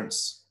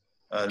experience,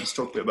 let's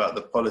talk a bit about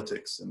the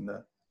politics and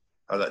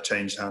how that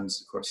changed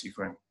hands across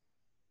Ukraine.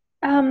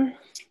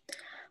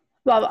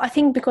 Well, I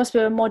think because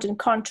we're a modern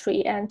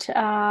country, and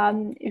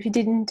if you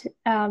didn't,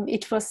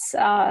 it was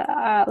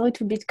a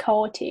little bit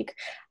chaotic.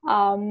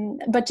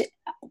 But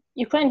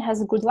Ukraine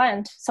has a good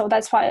land, so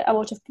that's why a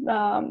lot of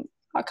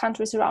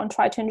countries around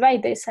try to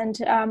invade this,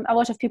 and a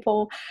lot of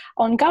people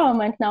on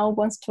government now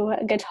wants to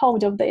get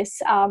hold of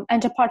this.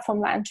 And apart from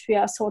land, we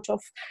are sort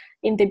of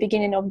in the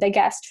beginning of the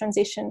gas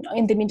transition,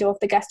 in the middle of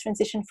the gas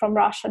transition from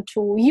Russia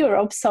to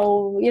Europe.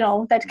 So, you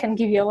know, that can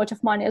give you a lot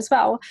of money as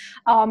well.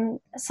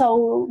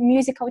 So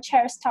musical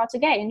chairs start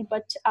again,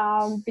 but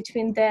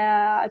between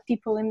the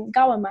people in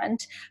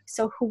government,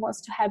 so who wants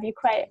to have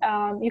Ukraine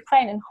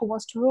and who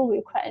wants to rule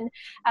Ukraine.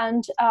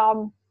 And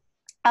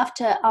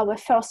after our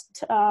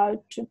first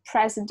two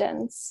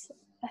presidents,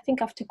 I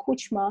think after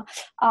Kuchma,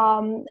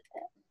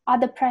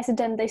 other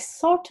president, they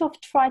sort of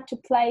tried to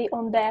play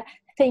on the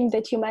thing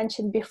that you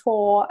mentioned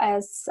before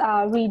as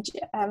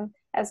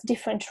as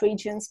different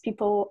regions,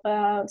 people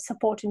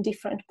supporting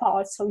different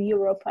parts of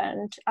Europe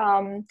and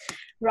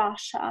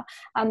Russia,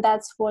 and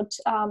that's what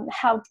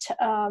helped.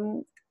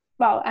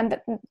 Well, and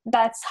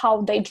that's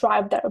how they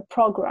drive their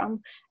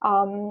program.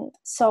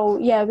 So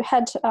yeah, we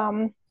had.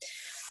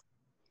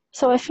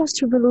 So the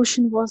first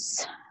revolution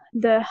was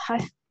the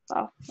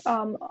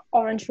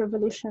Orange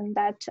Revolution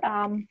that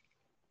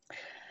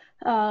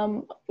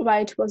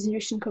where it was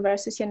Yushchenko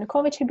versus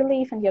Yanukovych, I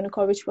believe, and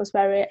Yanukovych was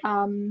very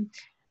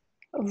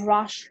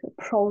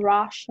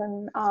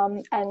pro-Russian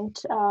and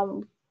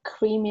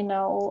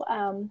criminal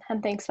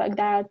and things like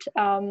that.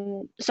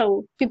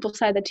 So people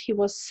said that he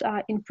was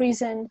in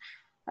prison.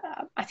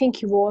 I think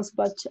he was,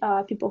 but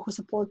people who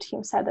support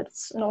him said that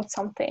it's not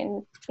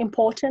something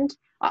important.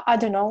 I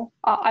don't know.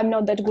 I'm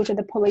not that good at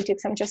the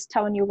politics. I'm just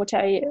telling you what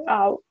I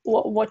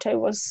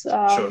was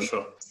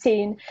Sure.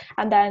 seeing.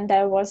 And then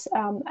there was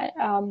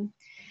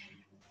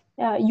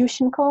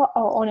Yushchenko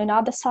on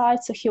another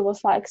side, so he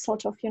was like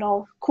sort of,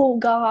 cool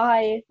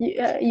guy,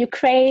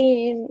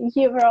 Ukraine,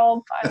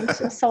 Europe,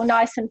 and so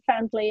nice and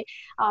friendly.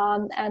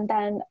 And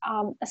then,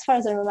 as far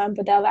as I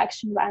remember, the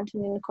election went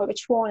and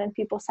Yanukovych won, and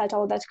people said,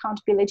 "Oh, that can't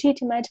be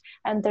legitimate,"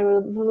 and the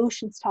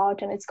revolution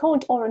started. And it's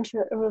called Orange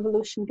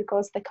Revolution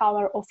because the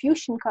color of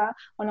Yushchenko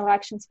on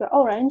elections were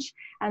orange,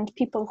 and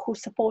people who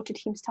supported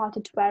him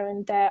started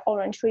wearing their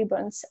orange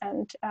ribbons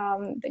and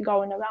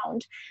going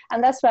around,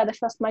 and that's where the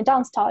first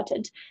Maidan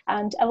started.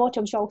 And a lot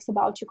of jokes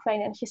about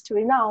Ukrainian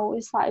history now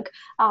is like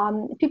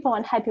people are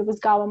unhappy with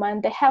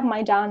government, they have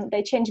Maidan,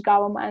 they change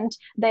government,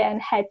 they're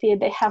unhappy,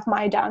 they have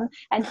Maidan,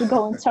 and we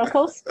go in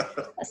circles.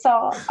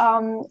 So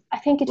I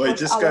think it was... Wait,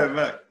 just go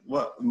back.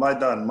 What,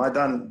 Maidan?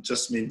 Maidan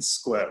just means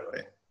square,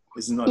 right?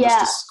 It's not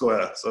just a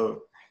square,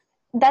 so...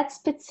 That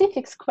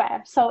specific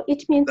square, so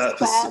it means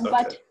square, okay.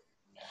 But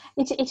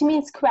it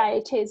means square,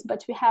 it is,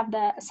 but we have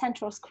the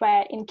central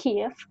square in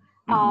Kiev,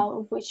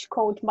 which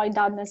called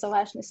Maidan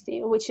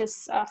Nezalezhnosti, which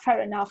is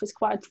fair enough, is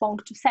quite long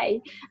to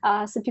say.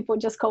 So people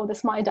just call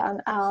this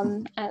Maidan,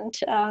 and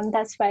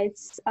that's where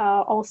it's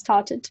all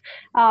started.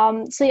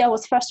 So yeah, it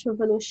was first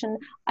revolution.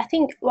 I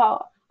think,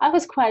 I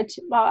was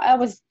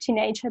a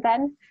teenager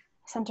then,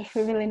 sort of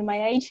revealing my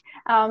age.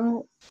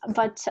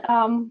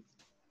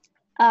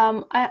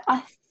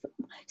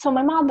 So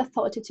my mother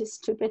thought it is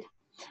stupid,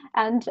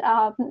 and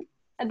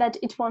that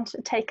it won't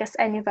take us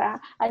anywhere.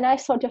 And I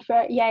sort of,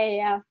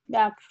 yeah,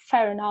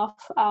 fair enough.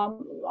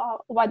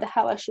 Why the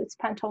hell I should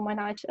spend all my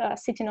night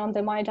sitting on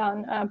the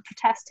Maidan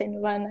protesting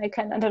when I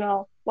can, I don't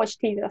know, watch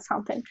TV or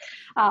something.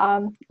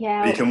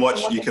 You can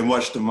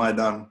watch the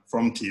Maidan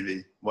from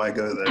TV. Why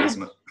go there,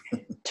 isn't it?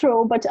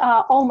 True, but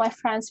all my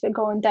friends were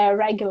going there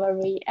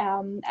regularly,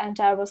 and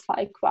I was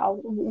like,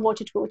 well,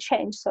 what it will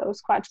change? So I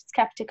was quite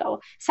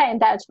skeptical. Saying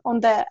that, on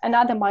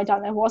another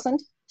Maidan, I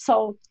wasn't.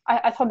 So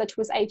I thought that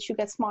with age you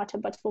get smarter,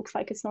 but it looks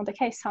like it's not the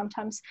case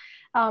sometimes.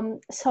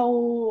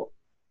 So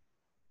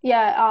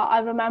yeah, I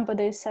remember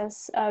this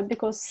as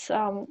because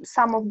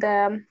some of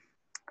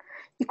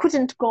you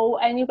couldn't go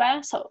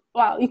anywhere. So,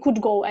 well, you could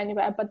go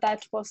anywhere, but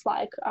that was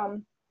like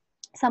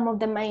some of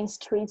the main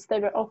streets, they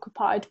were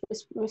occupied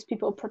with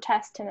people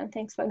protesting and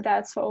things like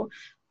that. So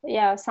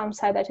yeah, some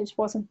said that it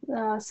wasn't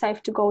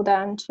safe to go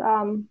there, and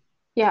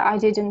yeah, I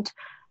didn't.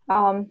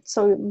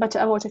 But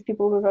a lot of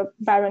people were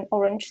wearing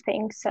orange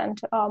things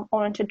and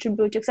orange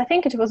attributics. I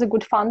think it was a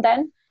good fun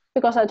then,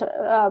 because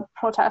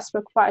protests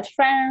were quite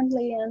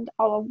friendly, and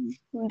all of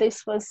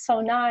this was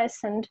so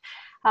nice. And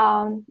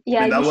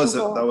yeah, that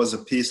was a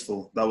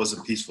peaceful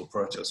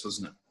protest,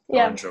 wasn't it?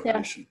 Yeah, Orange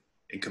Revolution.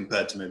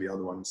 Compared to maybe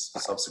other ones,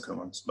 subsequent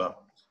ones,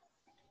 but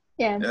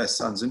yeah,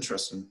 sounds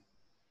interesting.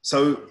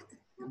 So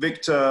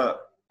Viktor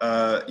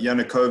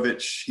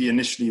Yanukovych, he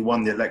initially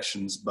won the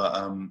elections, but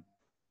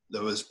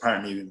there was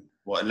apparently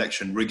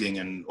election rigging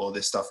and all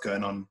this stuff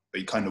going on, but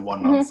he kind of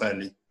won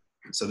unfairly.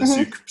 So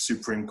the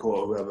Supreme Court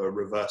or whoever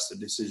reversed the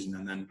decision,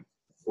 and then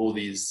all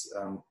these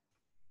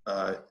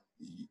Viktor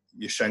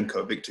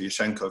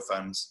Yushchenko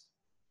fans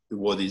who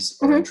wore these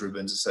orange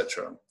ribbons,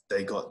 etc.,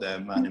 they got their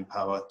man in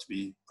power to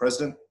be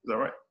president. Is that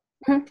right?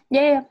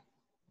 Yeah.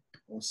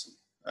 Awesome.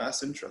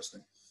 That's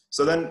interesting.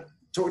 So then,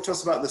 talk to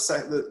us about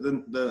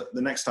the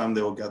next time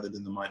they all gathered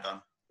in the Maidan.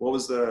 What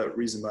was the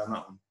reason behind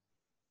that one?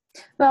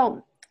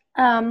 Well,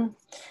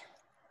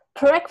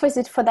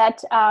 prerequisite for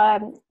that,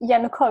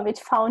 Yanukovych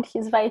found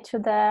his way to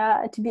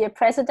be a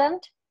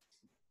president,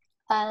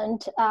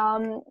 and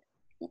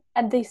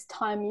at this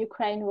time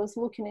Ukraine was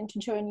looking into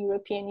joining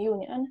European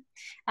Union,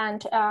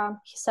 and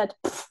he said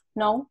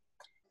no.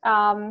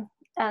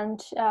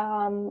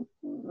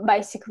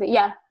 Basically,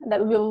 yeah,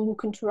 that we'll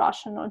look into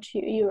Russia, not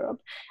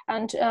Europe.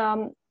 And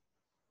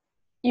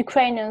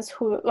Ukrainians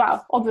who,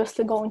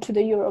 obviously going to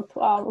the Europe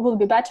will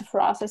be better for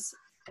us, as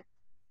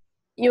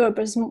Europe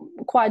is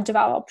quite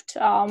developed.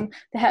 They're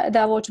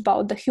a lot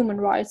about the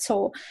human rights,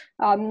 so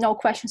no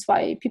questions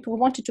why people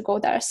wanted to go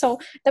there. So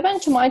they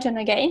went to Maidan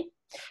again,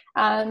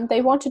 and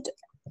there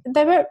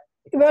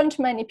weren't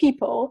many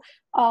people,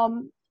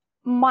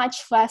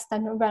 much less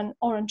than when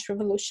Orange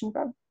Revolution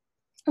were.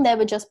 They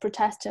were just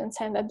protesting and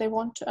saying that they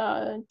want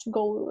to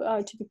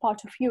go to be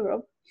part of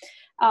Europe.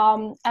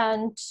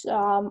 And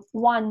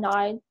one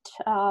night,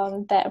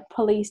 the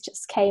police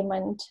just came,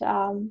 and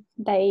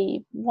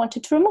they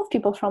wanted to remove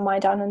people from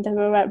Maidan, and they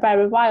were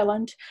very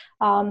violent.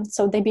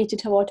 So they beat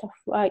it a lot of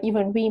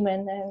even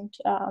women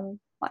and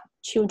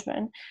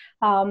children.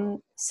 After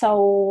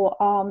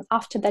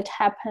that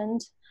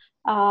happened,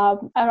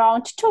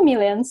 around 2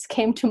 millions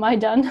came to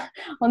Maidan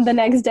on the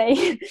next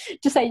day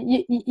to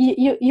say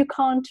you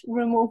can't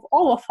remove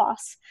all of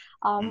us,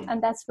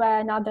 and that's where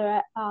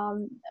another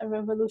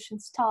revolution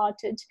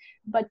started.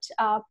 But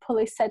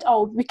police said,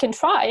 "Oh, we can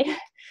try."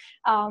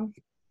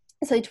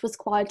 So it was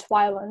quite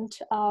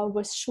violent,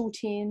 with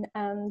shooting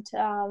and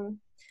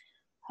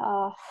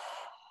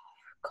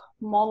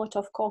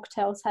Molotov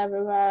cocktails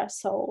everywhere.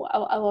 So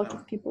a lot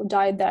of people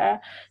died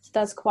there. So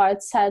that's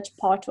quite sad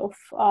part of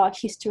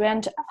history.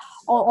 And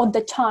at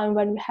the time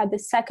when we had the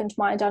second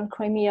Maidan,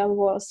 Crimea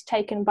was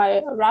taken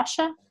by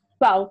Russia.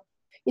 Well,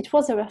 it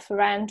was a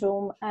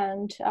referendum,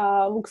 and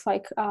looks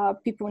like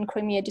people in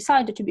Crimea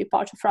decided to be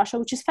part of Russia,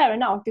 which is fair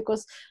enough,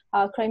 because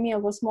Crimea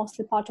was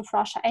mostly part of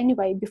Russia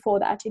anyway. Before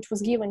that, it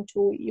was given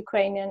to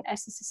Ukrainian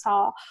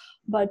SSSR.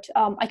 But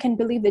I can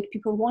believe that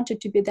people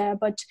wanted to be there.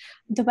 But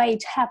the way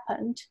it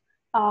happened,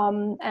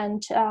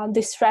 and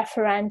this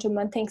referendum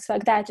and things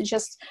like that, it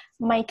just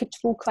make it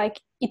look like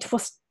it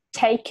was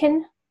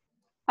taken.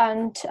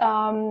 And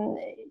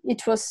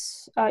it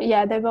was,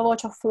 there were a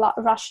lot of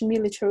Russian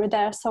military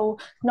there, so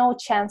no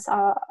chance.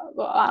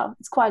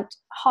 It's quite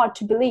hard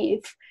to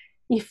believe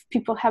if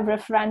people have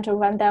referendum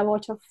when there are a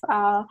lot of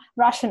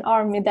Russian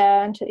army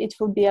there, and it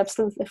will be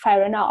absolutely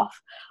fair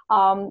enough.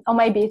 Or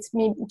maybe it's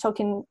me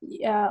talking,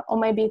 or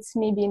maybe it's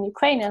me being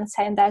Ukrainian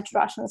saying that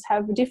Russians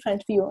have a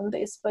different view on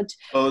this. But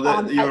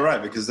you're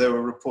right, because they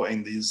were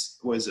reporting these,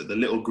 what is it, the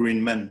little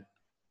green men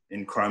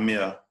in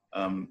Crimea.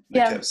 They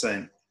kept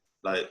saying,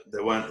 like,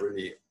 they weren't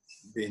really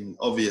being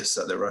obvious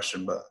that they're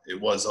Russian, but it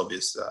was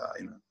obvious,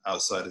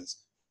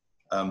 outsiders.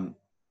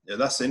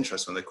 That's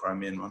interesting, the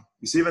Crimean one.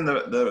 You see, even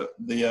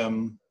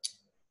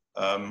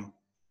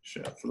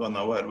shit, I forgot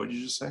that word. What did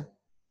you just say?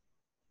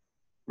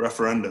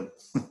 Referendum.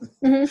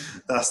 Mm-hmm.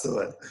 That's the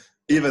word.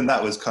 Even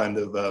that was kind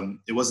of,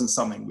 it wasn't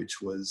something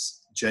which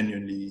was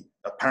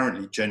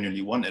apparently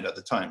genuinely wanted at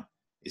the time.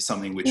 It's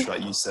something which,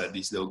 like you said,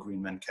 these little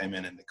green men came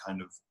in and they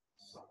kind of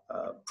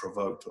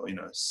provoked or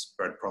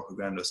spread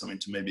propaganda or something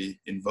to maybe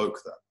invoke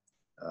that.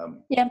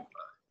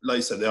 Like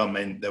you said, they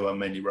were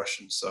mainly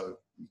Russian, so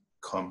you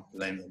can't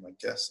blame them, I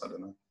guess. I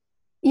don't know.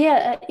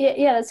 Yeah,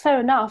 that's fair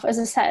enough, as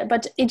I said,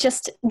 but it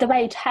just the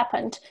way it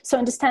happened. So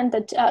understand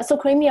that. So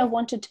Crimea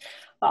wanted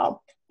to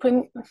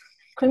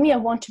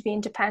be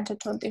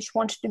independent, or they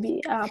wanted to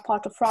be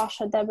part of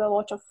Russia. There were a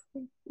lot of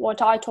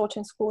what I taught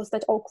in schools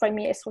that all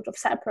Crimea is sort of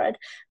separate,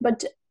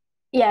 but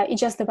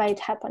it's just the way it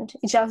happened.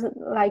 It's just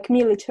like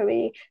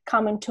military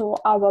coming to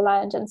our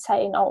land and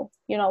saying, "Oh,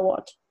 you know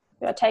what,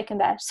 we are taking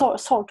that," sort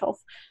of.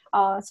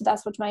 So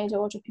that's what made a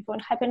lot of people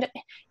unhappy. And it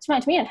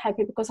made me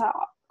unhappy because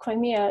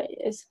Crimea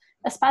is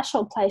a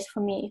special place for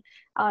me,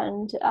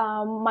 and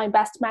my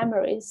best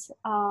memories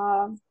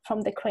are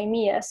from the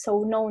Crimea.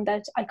 So knowing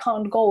that I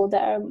can't go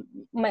there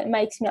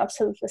makes me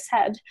absolutely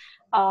sad.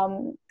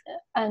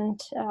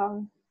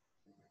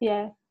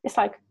 It's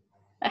like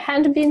a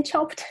hand being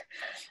chopped.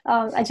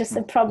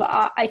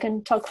 I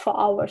can talk for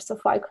hours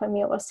of why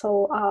Crimea was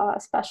so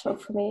special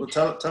for me.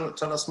 Well,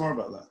 tell us more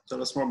about that.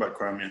 Tell us more about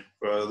Crimea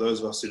for those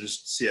of us who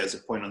just see it as a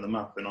point on the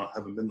map and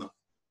haven't been there.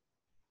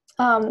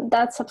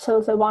 That's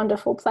absolutely a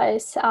wonderful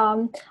place.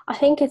 I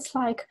think it's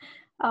like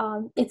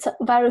it's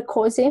very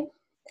cozy,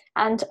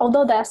 and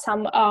although there are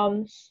some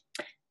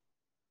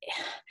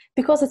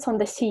because it's on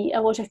the sea,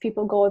 a lot of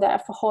people go there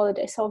for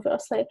holidays,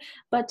 obviously,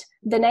 but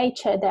the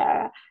nature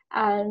there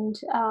and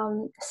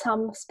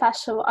some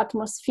special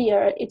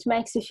atmosphere, it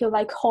makes you feel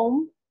like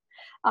home.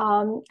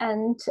 I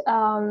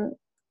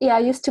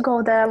used to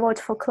go there a lot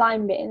for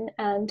climbing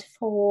and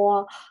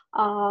for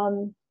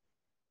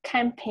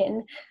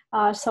camping.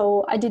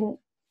 So I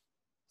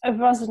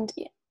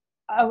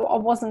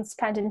wasn't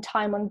spending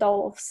time on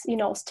those,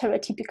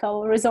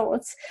 stereotypical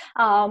resorts,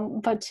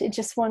 but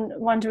just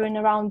wandering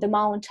around the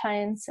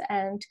mountains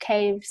and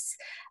caves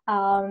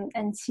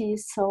and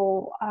seas.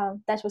 So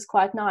that was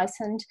quite nice.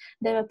 And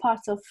there were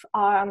parts of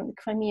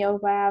Crimea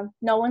where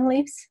no one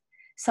lives.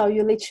 So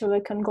you literally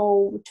can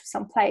go to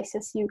some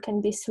places. You can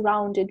be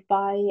surrounded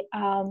by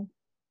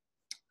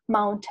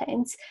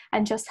mountains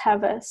and just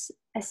have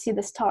see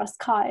the star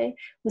sky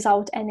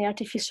without any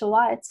artificial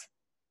lights.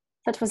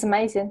 That was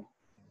amazing.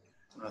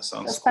 That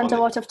sounds I spent a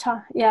lot of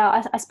time.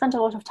 Yeah, I spent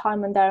a lot of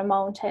time in their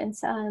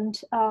mountains, and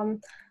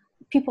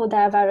people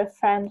there are very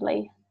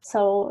friendly.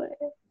 So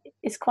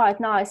it's quite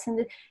nice.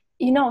 And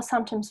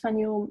sometimes when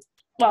you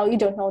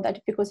don't know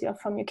that because you're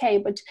from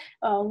UK, but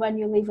when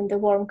you live in the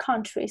warm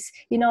countries,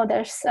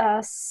 there's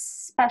a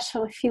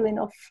special feeling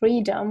of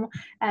freedom,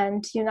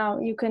 and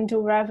you can do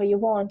whatever you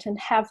want and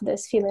have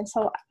this feeling.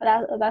 So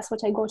that's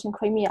what I got in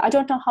Crimea. I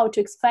don't know how to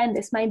explain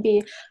this.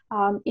 Maybe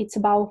it's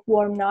about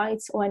warm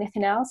nights or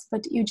anything else,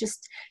 but you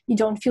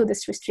don't feel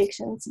these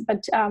restrictions.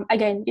 But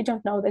again, you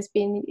don't know this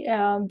being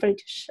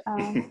British.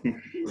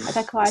 But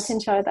I quite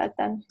enjoy that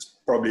then. It's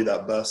probably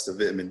that burst of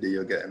vitamin D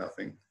you're getting, I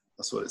think.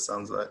 That's what it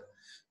sounds like.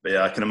 But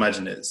yeah, I can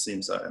imagine it. It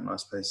seems like a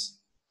nice place.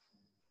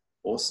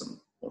 Awesome.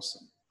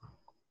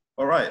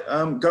 All right.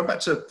 Going back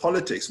to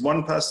politics,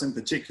 one person in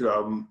particular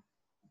I'm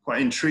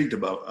quite intrigued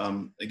about,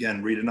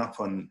 again, reading up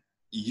on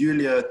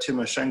Yulia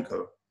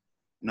Tymoshenko.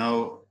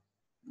 Now,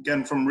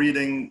 again, from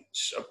reading,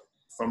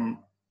 from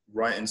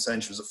right in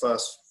saying she was the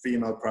first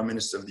female prime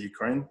minister of the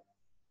Ukraine.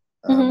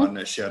 I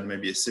know she had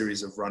maybe a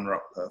series of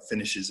runner-up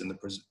finishes in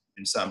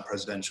certain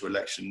presidential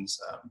elections.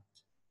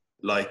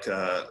 Like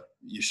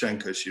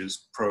Yushchenko, she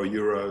was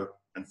pro-Euro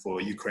and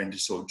for Ukraine to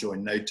sort of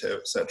join NATO,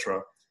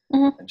 etc.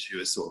 And she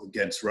was sort of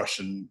against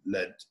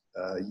Russian-led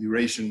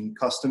Eurasian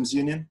Customs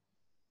Union,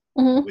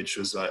 which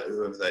was like,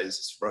 whoever that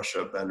is,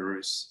 Russia,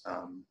 Belarus,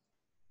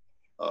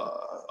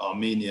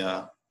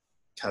 Armenia,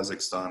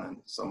 Kazakhstan, and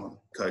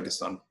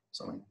Kyrgyzstan,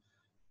 something.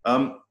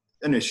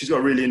 Anyway, she's got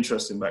a really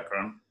interesting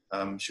background.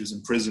 She was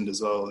imprisoned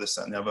as well, this,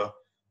 that, and the other.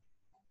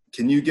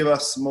 Can you give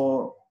us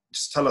more,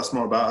 just tell us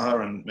more about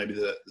her and maybe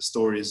the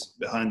stories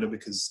behind her?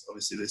 Because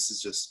obviously this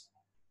is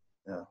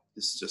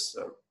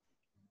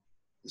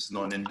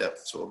not an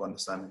in-depth sort of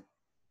understanding.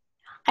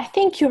 I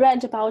think you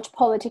read about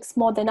politics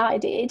more than I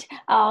did.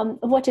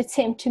 What it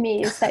seemed to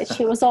me is that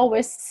she was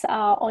always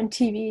on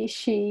TV.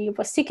 She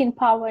was seeking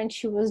power, and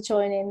she was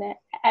joining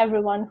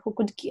everyone who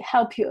could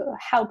help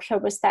her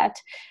with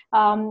that.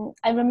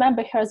 I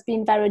remember her as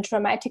being a very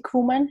dramatic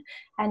woman,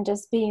 and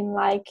just being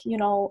like,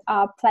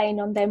 playing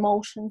on the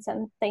emotions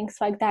and things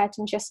like that,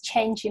 and just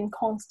changing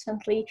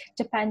constantly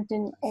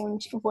depending on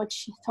what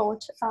she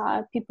thought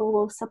people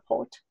will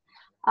support.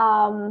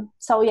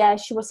 So yeah,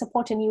 she was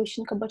supporting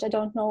Yushchenko, but I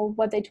don't know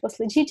whether it was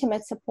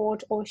legitimate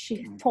support or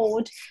she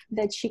thought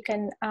that she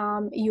can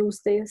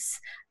use this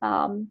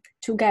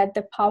to get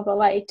the power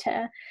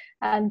later.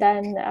 And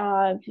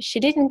then she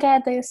didn't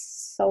get this,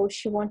 so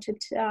she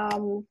wanted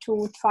to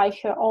try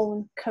her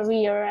own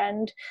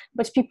career,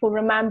 but people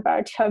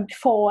remembered her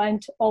before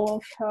and all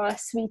of her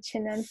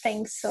switching and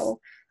things. So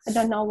I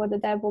don't know whether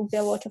there will be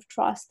a lot of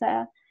trust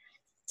there.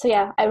 So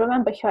yeah, I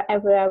remember her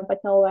everywhere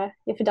but nowhere,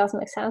 if it doesn't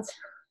make sense.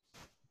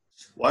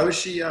 Why was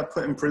she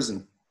put in prison?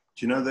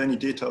 Do you know any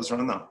details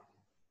around that?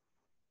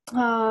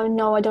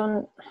 No, I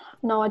don't.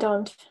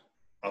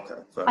 Okay.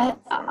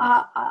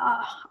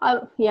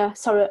 Yeah,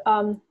 sorry.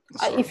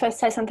 If I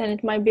say something,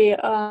 it might be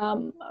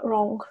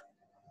wrong.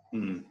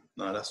 No,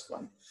 that's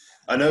fine.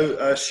 I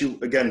know she,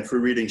 again,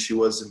 through reading, she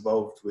was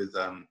involved with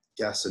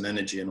gas and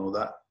energy and all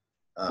that.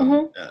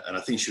 And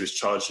I think she was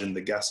charged in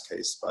the gas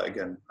case, but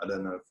again, I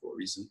don't know for what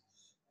reason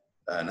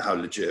and how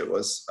legit it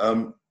was.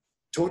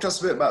 Talk to us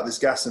a bit about this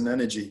gas and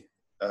energy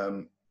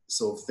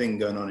sort of thing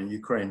going on in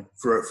Ukraine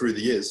through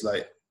the years.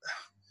 Like,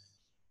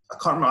 I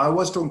can't remember, I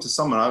was talking to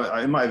someone,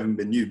 it might have even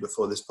been you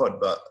before this pod,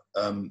 but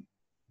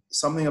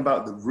something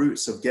about the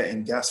routes of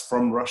getting gas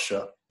from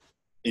Russia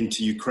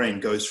into Ukraine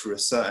goes through a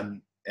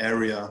certain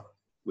area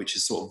which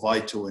is sort of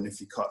vital, and if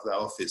you cut that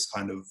off, it's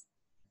kind of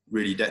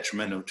really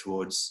detrimental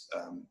towards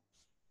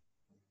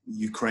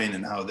Ukraine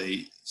and how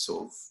they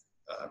sort of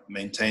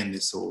maintain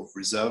this sort of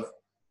reserve.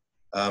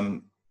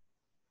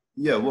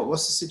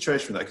 What's the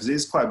situation with that? Because it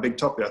is quite a big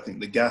topic, I think,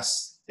 the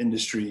gas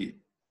industry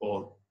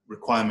or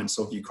requirements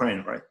of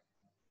Ukraine, right?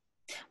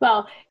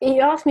 Well,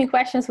 you asked me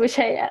questions which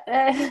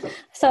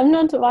so I'm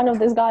not one of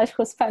those guys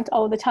who spent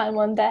all the time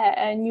on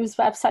their news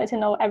website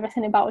and know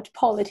everything about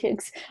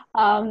politics.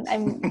 I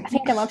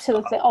think I'm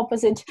absolutely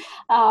opposite.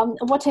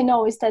 What I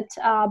know is that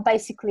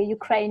basically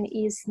Ukraine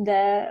is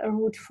the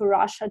route for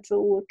Russia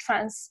to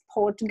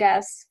transport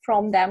gas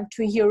from them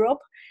to Europe,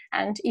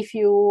 and if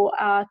you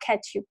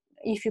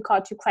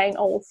cut Ukraine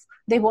off,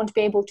 they won't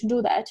be able to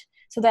do that.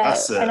 So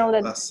I know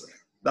that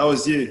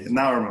was you.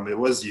 Now I remember, it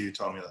was you who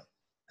told me that.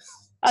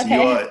 So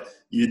okay.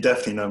 You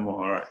definitely know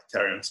more. All right,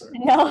 carry on, sorry.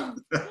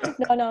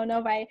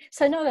 No way.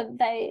 So I know that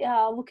they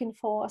are looking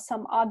for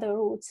some other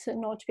routes,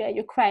 not via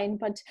Ukraine,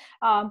 but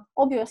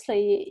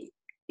obviously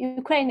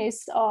Ukraine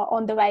is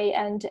on the way,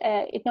 and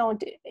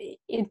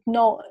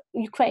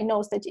Ukraine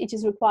knows that it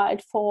is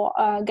required for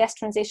gas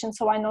transition,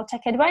 so why not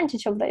take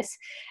advantage of this?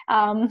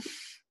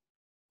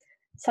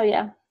 So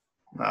yeah.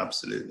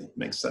 Absolutely,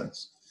 makes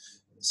sense.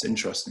 It's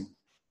interesting.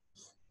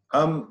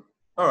 All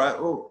right,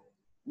 well,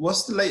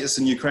 what's the latest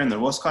in Ukraine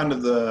then? What's kind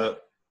of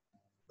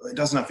it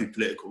doesn't have to be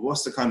political,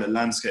 what's the kind of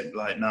landscape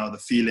like now, the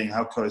feeling,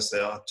 how close they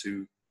are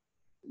to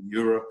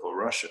Europe or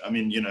Russia? I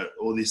mean,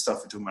 all these stuff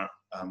we're talking about,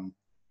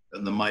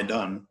 and the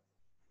Maidan,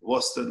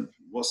 what's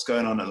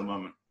going on at the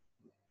moment?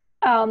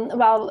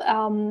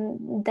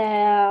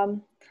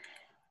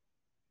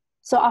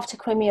 So after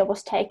Crimea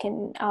was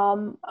taken,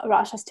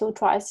 Russia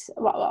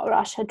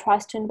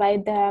tries to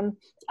invade the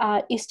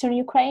eastern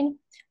Ukraine,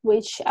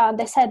 which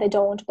they said they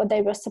don't, but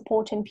they were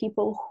supporting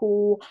people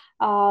who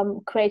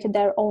created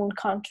their own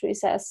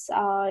countries as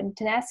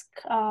Donetsk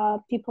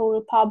People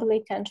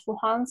Republic and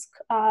Luhansk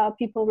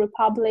People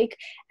Republic.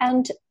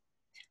 And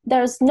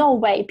there's no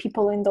way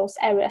people in those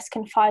areas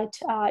can fight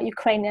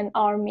Ukrainian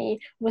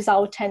army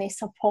without any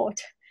support.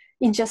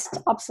 It just,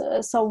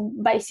 so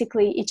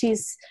basically it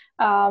is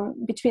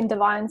between the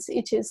lines,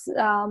 it is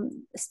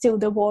still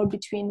the war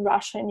between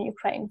Russia and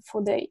Ukraine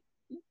for the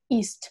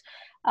east.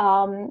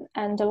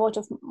 And a lot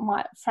of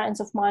my friends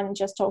of mine are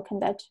just joking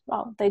that,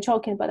 well, they're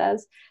joking, but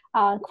as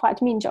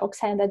quite mean jokes,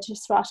 saying that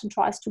just Russia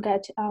tries to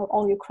get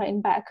all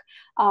Ukraine back.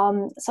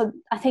 So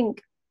I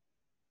think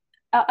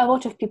a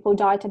lot of people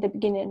died at the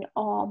beginning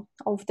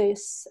of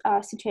these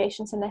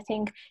situations, and I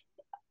think,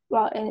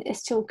 well, it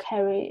still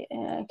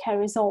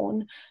carries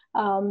on,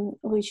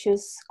 which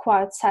is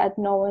quite sad,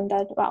 knowing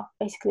that, well,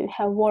 basically we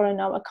have war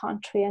in our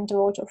country and a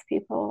lot of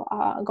people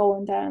are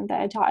going there and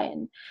they're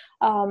dying.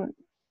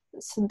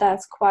 So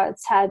that's quite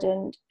sad,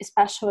 and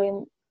especially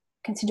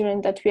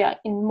considering that we are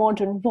in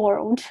modern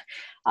world.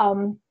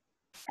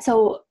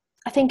 So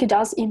I think it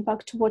does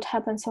impact what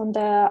happens on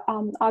the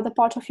other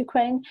part of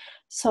Ukraine.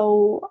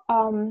 So,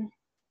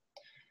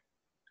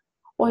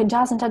 or it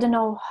doesn't, I don't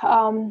know.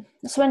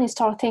 So when you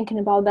start thinking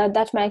about that,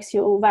 that makes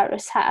you very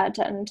sad.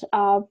 And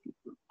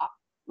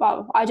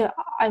well,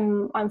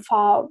 I'm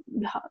far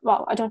behind,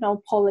 well, I don't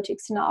know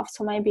politics enough,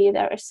 so maybe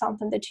there is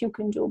something that you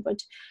can do,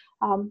 but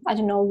I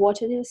don't know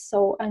what it is.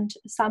 So, and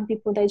some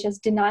people, they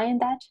just denying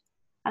that,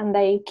 and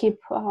they keep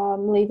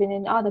living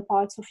in other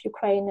parts of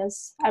Ukraine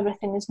as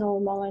everything is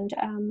normal and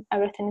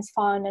everything is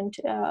fine and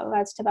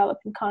let's develop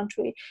in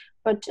country.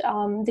 But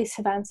these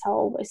events are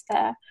always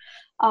there.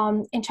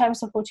 In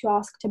terms of what you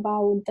asked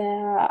about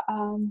the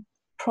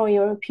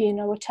pro-European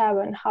or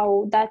whatever and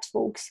how that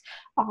looks,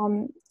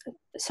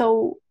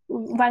 so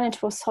when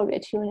it was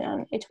Soviet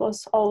Union, it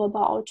was all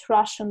about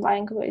Russian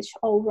language,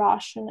 all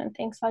Russian and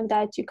things like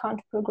that. You can't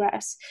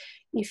progress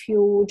if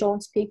you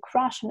don't speak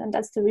Russian, and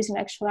that's the reason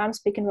actually I'm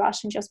speaking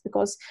Russian, just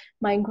because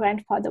my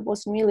grandfather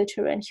was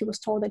military and he was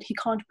told that he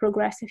can't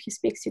progress if he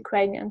speaks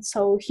Ukrainian,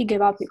 so he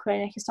gave up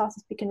Ukrainian, he started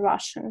speaking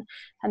Russian.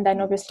 And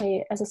then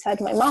obviously, as I said,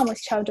 my mom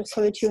was child of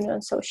Soviet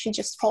Union, so she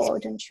just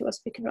followed and she was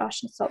speaking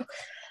Russian. So,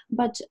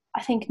 but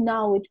I think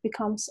now it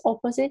becomes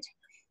opposite.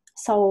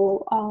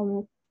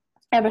 So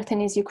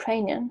everything is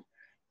Ukrainian,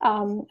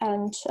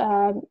 and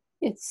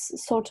it's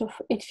sort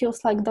of, it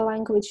feels like the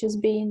language is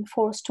being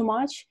forced too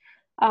much.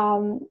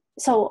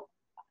 So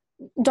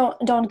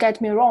don't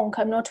get me wrong,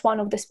 I'm not one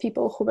of these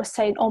people who were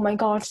saying, oh my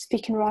god,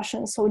 speaking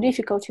Russian is so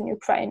difficult in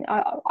Ukraine.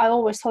 I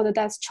always thought that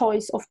that's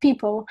choice of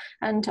people,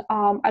 and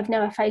I've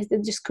never faced the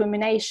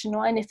discrimination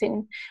or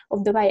anything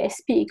of the way I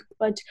speak.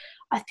 But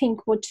I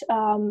think what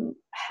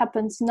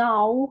happens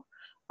now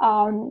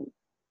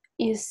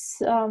is,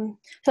 so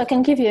I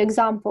can give you an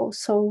example.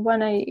 So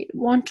when I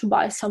want to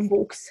buy some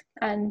books,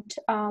 and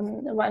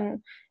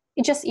when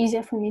it's just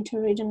easier for me to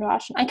read in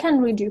Russian. I can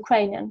read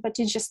Ukrainian, but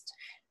it's just,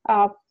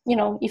 you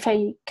know, if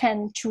I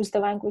can choose the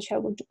language, I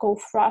would go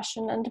for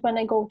Russian. And when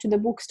I go to the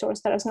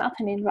bookstores, there is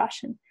nothing in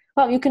Russian.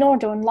 Well, you can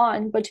order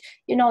online, but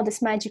you know,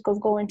 this magic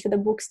of going to the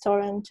bookstore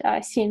and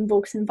seeing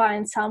books and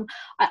buying some,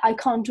 I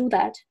can't do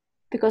that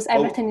because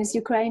everything is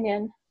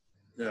Ukrainian.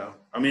 Yeah.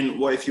 I mean,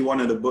 what if you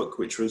wanted a book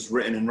which was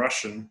written in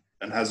Russian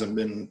and hasn't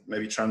been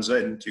maybe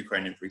translated into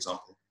Ukrainian, for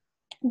example?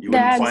 You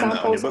wouldn't find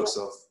that on your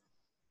bookshelf,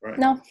 right?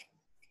 No.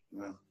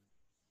 Yeah.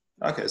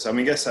 Okay, so I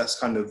mean, I guess that's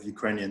kind of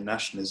Ukrainian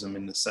nationalism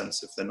in the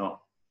sense if they're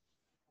not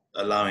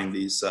allowing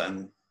these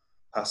certain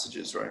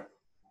passages, right?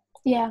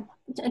 Yeah,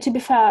 to be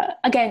fair,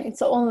 again,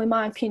 it's only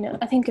my opinion.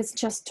 I think it's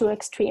just too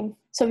extreme.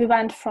 So we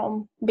went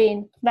from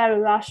being very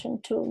Russian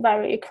to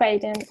very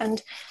Ukrainian,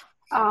 and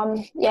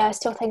yeah, I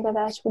still think that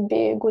that would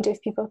be good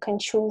if people can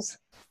choose.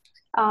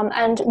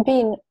 And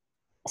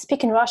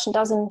speaking Russian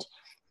doesn't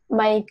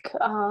make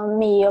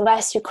me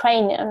less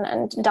Ukrainian,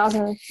 and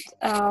doesn't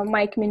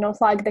make me not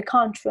like the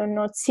country or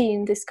not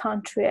seeing this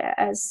country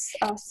as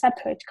a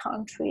separate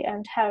country,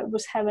 and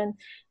was having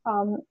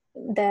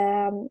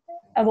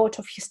a lot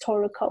of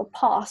historical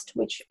past,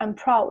 which I'm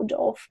proud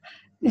of.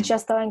 It's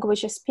just the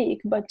language I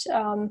speak, but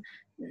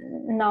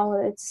now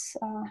it's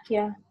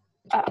yeah,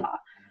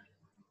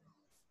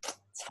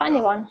 it's a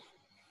funny one.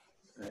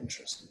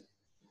 Interesting.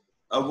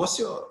 What's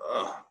your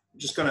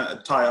just going to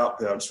tie up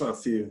here. I just want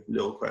a few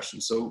little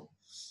questions. So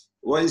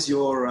what's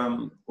your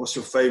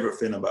favorite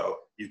thing about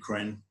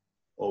Ukraine,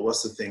 or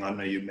what's the thing I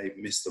know you may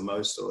miss the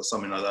most, or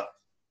something like that?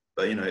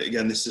 But, you know,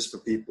 again, this is for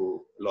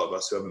people, a lot of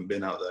us who haven't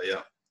been out there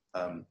yet.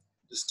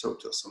 Just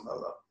talk to us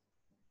about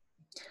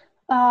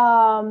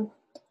that.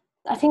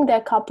 I think there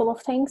are a couple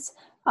of things.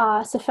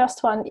 So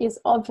first one is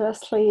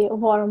obviously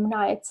warm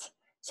nights.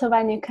 So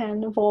when you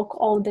can walk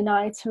all the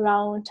nights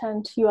around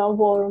and you are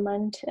warm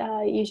and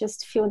you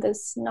just feel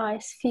this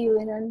nice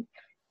feeling, and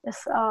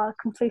it's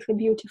completely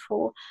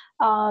beautiful.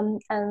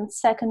 And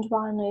second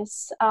one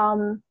is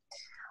I'm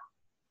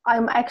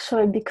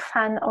actually a big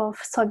fan of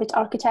Soviet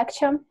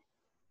architecture.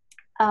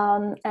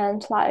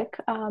 And like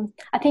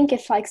I think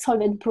it's like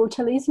Soviet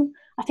brutalism.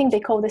 I think they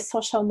call this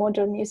social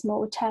modernism or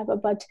whatever,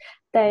 but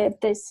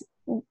this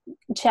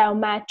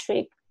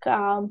geometric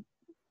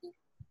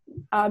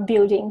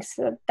buildings.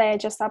 They're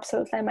just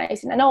absolutely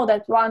amazing. I know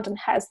that London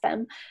has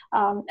them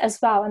as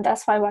well, and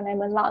that's why when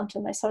I'm in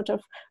London, I sort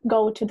of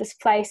go to these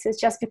places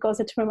just because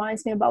it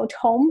reminds me about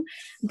home.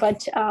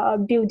 But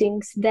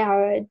buildings, they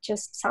are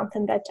just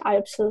something that I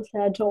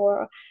absolutely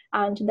adore,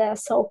 and they're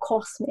so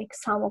cosmic,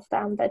 some of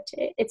them, that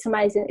it's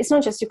amazing. It's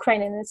not just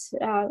Ukrainian, it's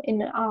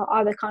in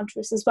other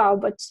countries as well,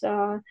 but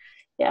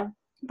yeah,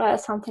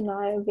 that's something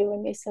I really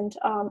miss. And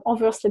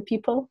obviously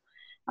people,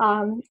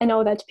 I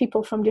know that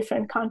people from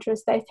different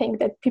countries, they think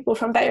that people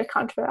from their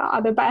country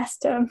are the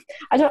best.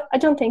 I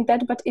don't think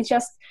that, but it's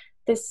just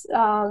this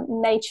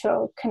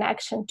natural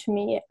connection to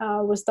me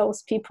with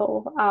those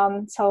people.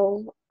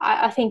 So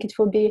I think it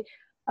will be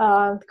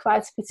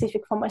quite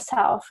specific for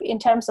myself in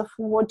terms of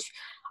what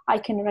I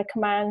can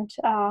recommend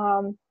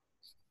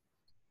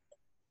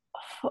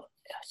for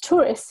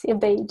tourists if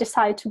they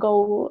decide to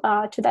go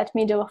to that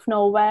middle of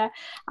nowhere.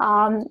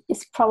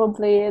 It's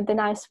probably the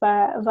nice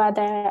where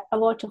there are a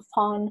lot of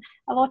fun,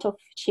 a lot of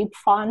cheap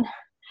fun,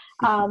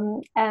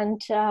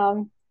 and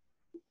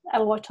a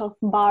lot of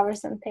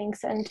bars and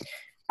things. And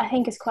I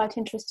think it's quite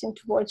interesting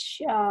to watch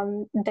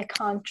the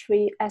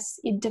country as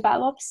it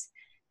develops.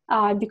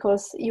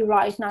 Because you're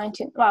right,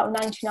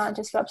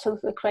 1990s were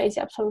absolutely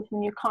crazy, absolutely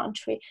new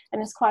country,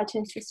 and it's quite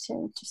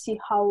interesting to see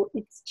how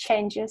it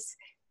changes,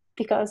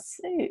 because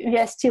we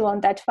are still on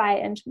that way,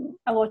 and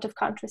a lot of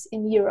countries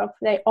in Europe,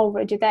 they're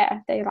already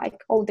there. They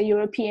like all the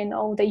European,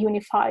 all the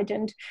unified,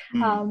 and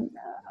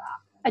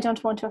I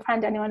don't want to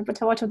offend anyone,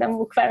 but a lot of them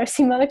look very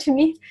similar to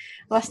me.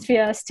 Whilst we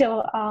are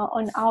still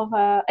on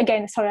our,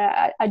 again,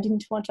 sorry, I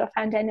didn't want to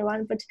offend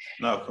anyone, but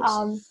no, of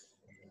course.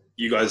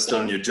 You guys are still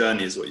on your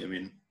journey, is what you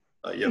mean.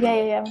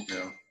 Yeah.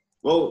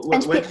 Well,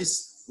 where do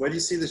you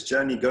see this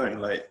journey going?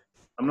 Like,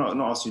 I'm not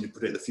asking you to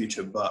predict the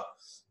future, but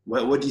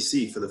what do you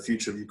see for the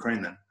future of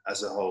Ukraine then,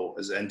 as a whole,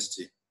 as an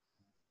entity?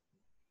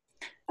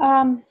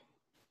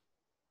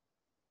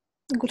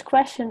 Good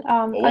question.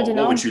 I don't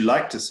know. What would you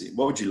like to see?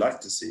 What would you like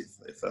to see,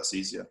 if that's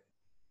easier?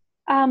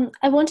 I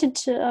wanted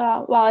to,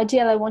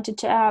 ideally I wanted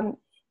to,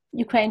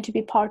 Ukraine to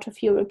be part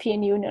of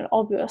European Union,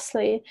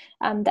 obviously,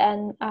 and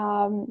then,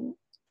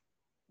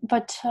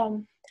 but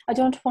I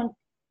don't want.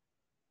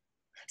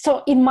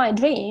 So in my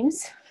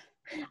dreams,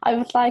 I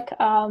would like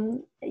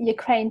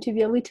Ukraine to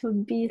be a little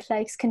bit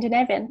like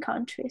Scandinavian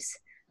countries,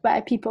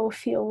 where people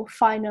feel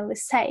finally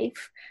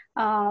safe,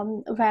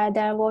 where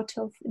there are a lot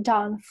of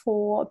done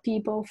for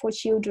people, for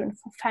children,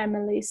 for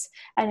families,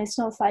 and it's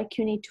not like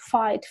you need to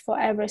fight for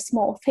every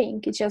small thing.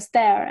 It's just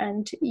there,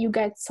 and you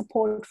get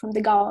support from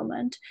the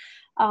government,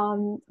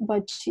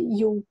 but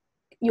you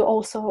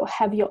also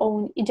have your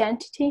own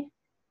identity,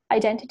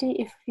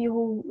 if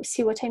you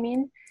see what I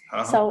mean.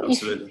 So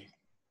absolutely.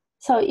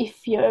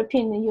 If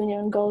European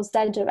Union goes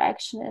that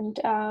direction, and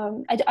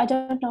I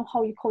don't know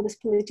how you call this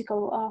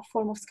political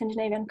form of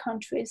Scandinavian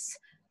countries.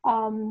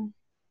 How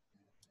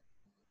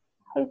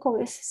do you call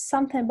this?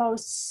 Something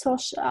about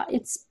social.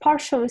 It's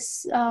partially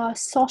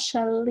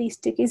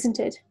socialistic, isn't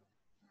it?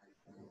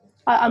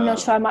 I'm not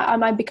sure. I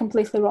might be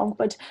completely wrong,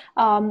 but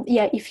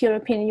if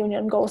European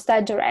Union goes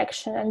that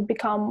direction and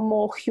become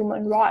more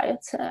human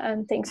rights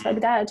and things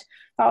like that,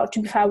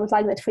 to be fair, I would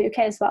like that for UK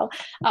as well.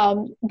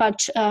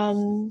 But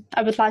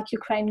I would like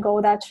Ukraine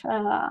go that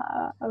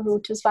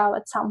route as well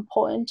at some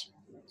point.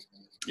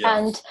 Yeah.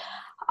 And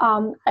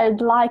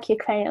I'd like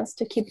Ukrainians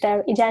to keep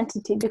their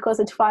identity, because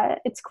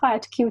it's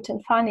quite cute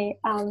and funny,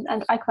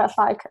 and I quite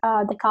like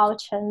the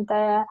culture and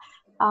the.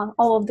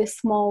 All of these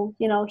small,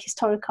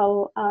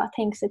 historical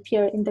things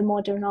appear in the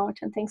modern art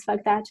and things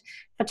like that.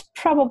 But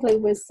probably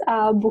with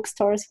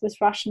bookstores with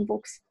Russian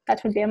books,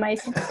 that would be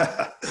amazing.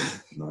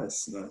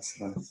 Nice.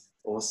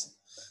 Awesome.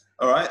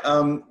 All right.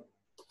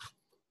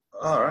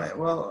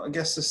 Well, I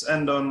guess let's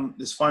end on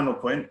this final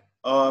point.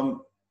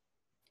 Are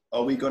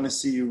we going to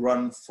see you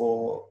run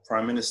for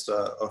Prime Minister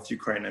of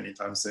Ukraine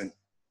anytime soon?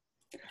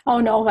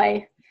 Oh, no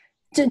way.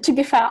 To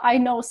be fair, I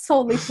know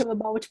so little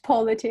about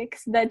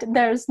politics that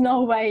there's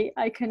no way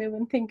I can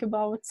even think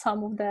about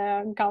some of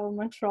the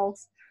government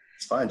roles.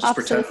 It's fine. Just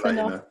pretend like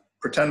you know.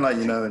 Pretend like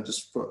you know, and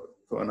just put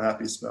on a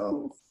happy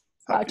smile.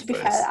 To be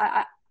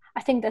fair,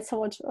 I think that's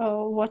what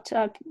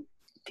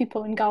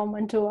people in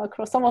government do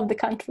across all of the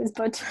countries.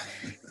 But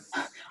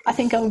I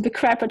think I would be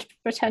crap at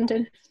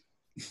pretending.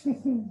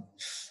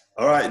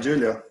 All right,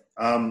 Julia.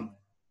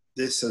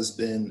 This has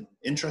been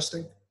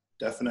interesting,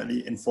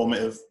 definitely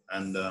informative,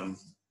 and.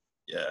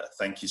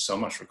 Thank you so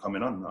much for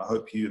coming on. I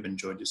hope you've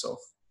enjoyed yourself.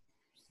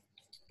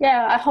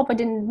 Yeah, I hope I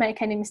didn't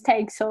make any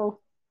mistakes. So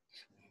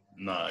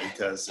no,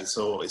 because it's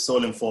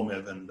all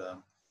informative, and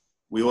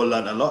we all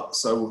learned a lot.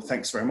 So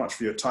thanks very much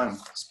for your time.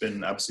 It's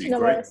been absolutely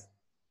great.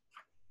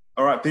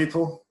 All right,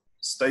 people,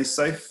 stay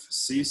safe.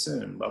 See you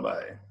soon.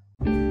 Bye-bye.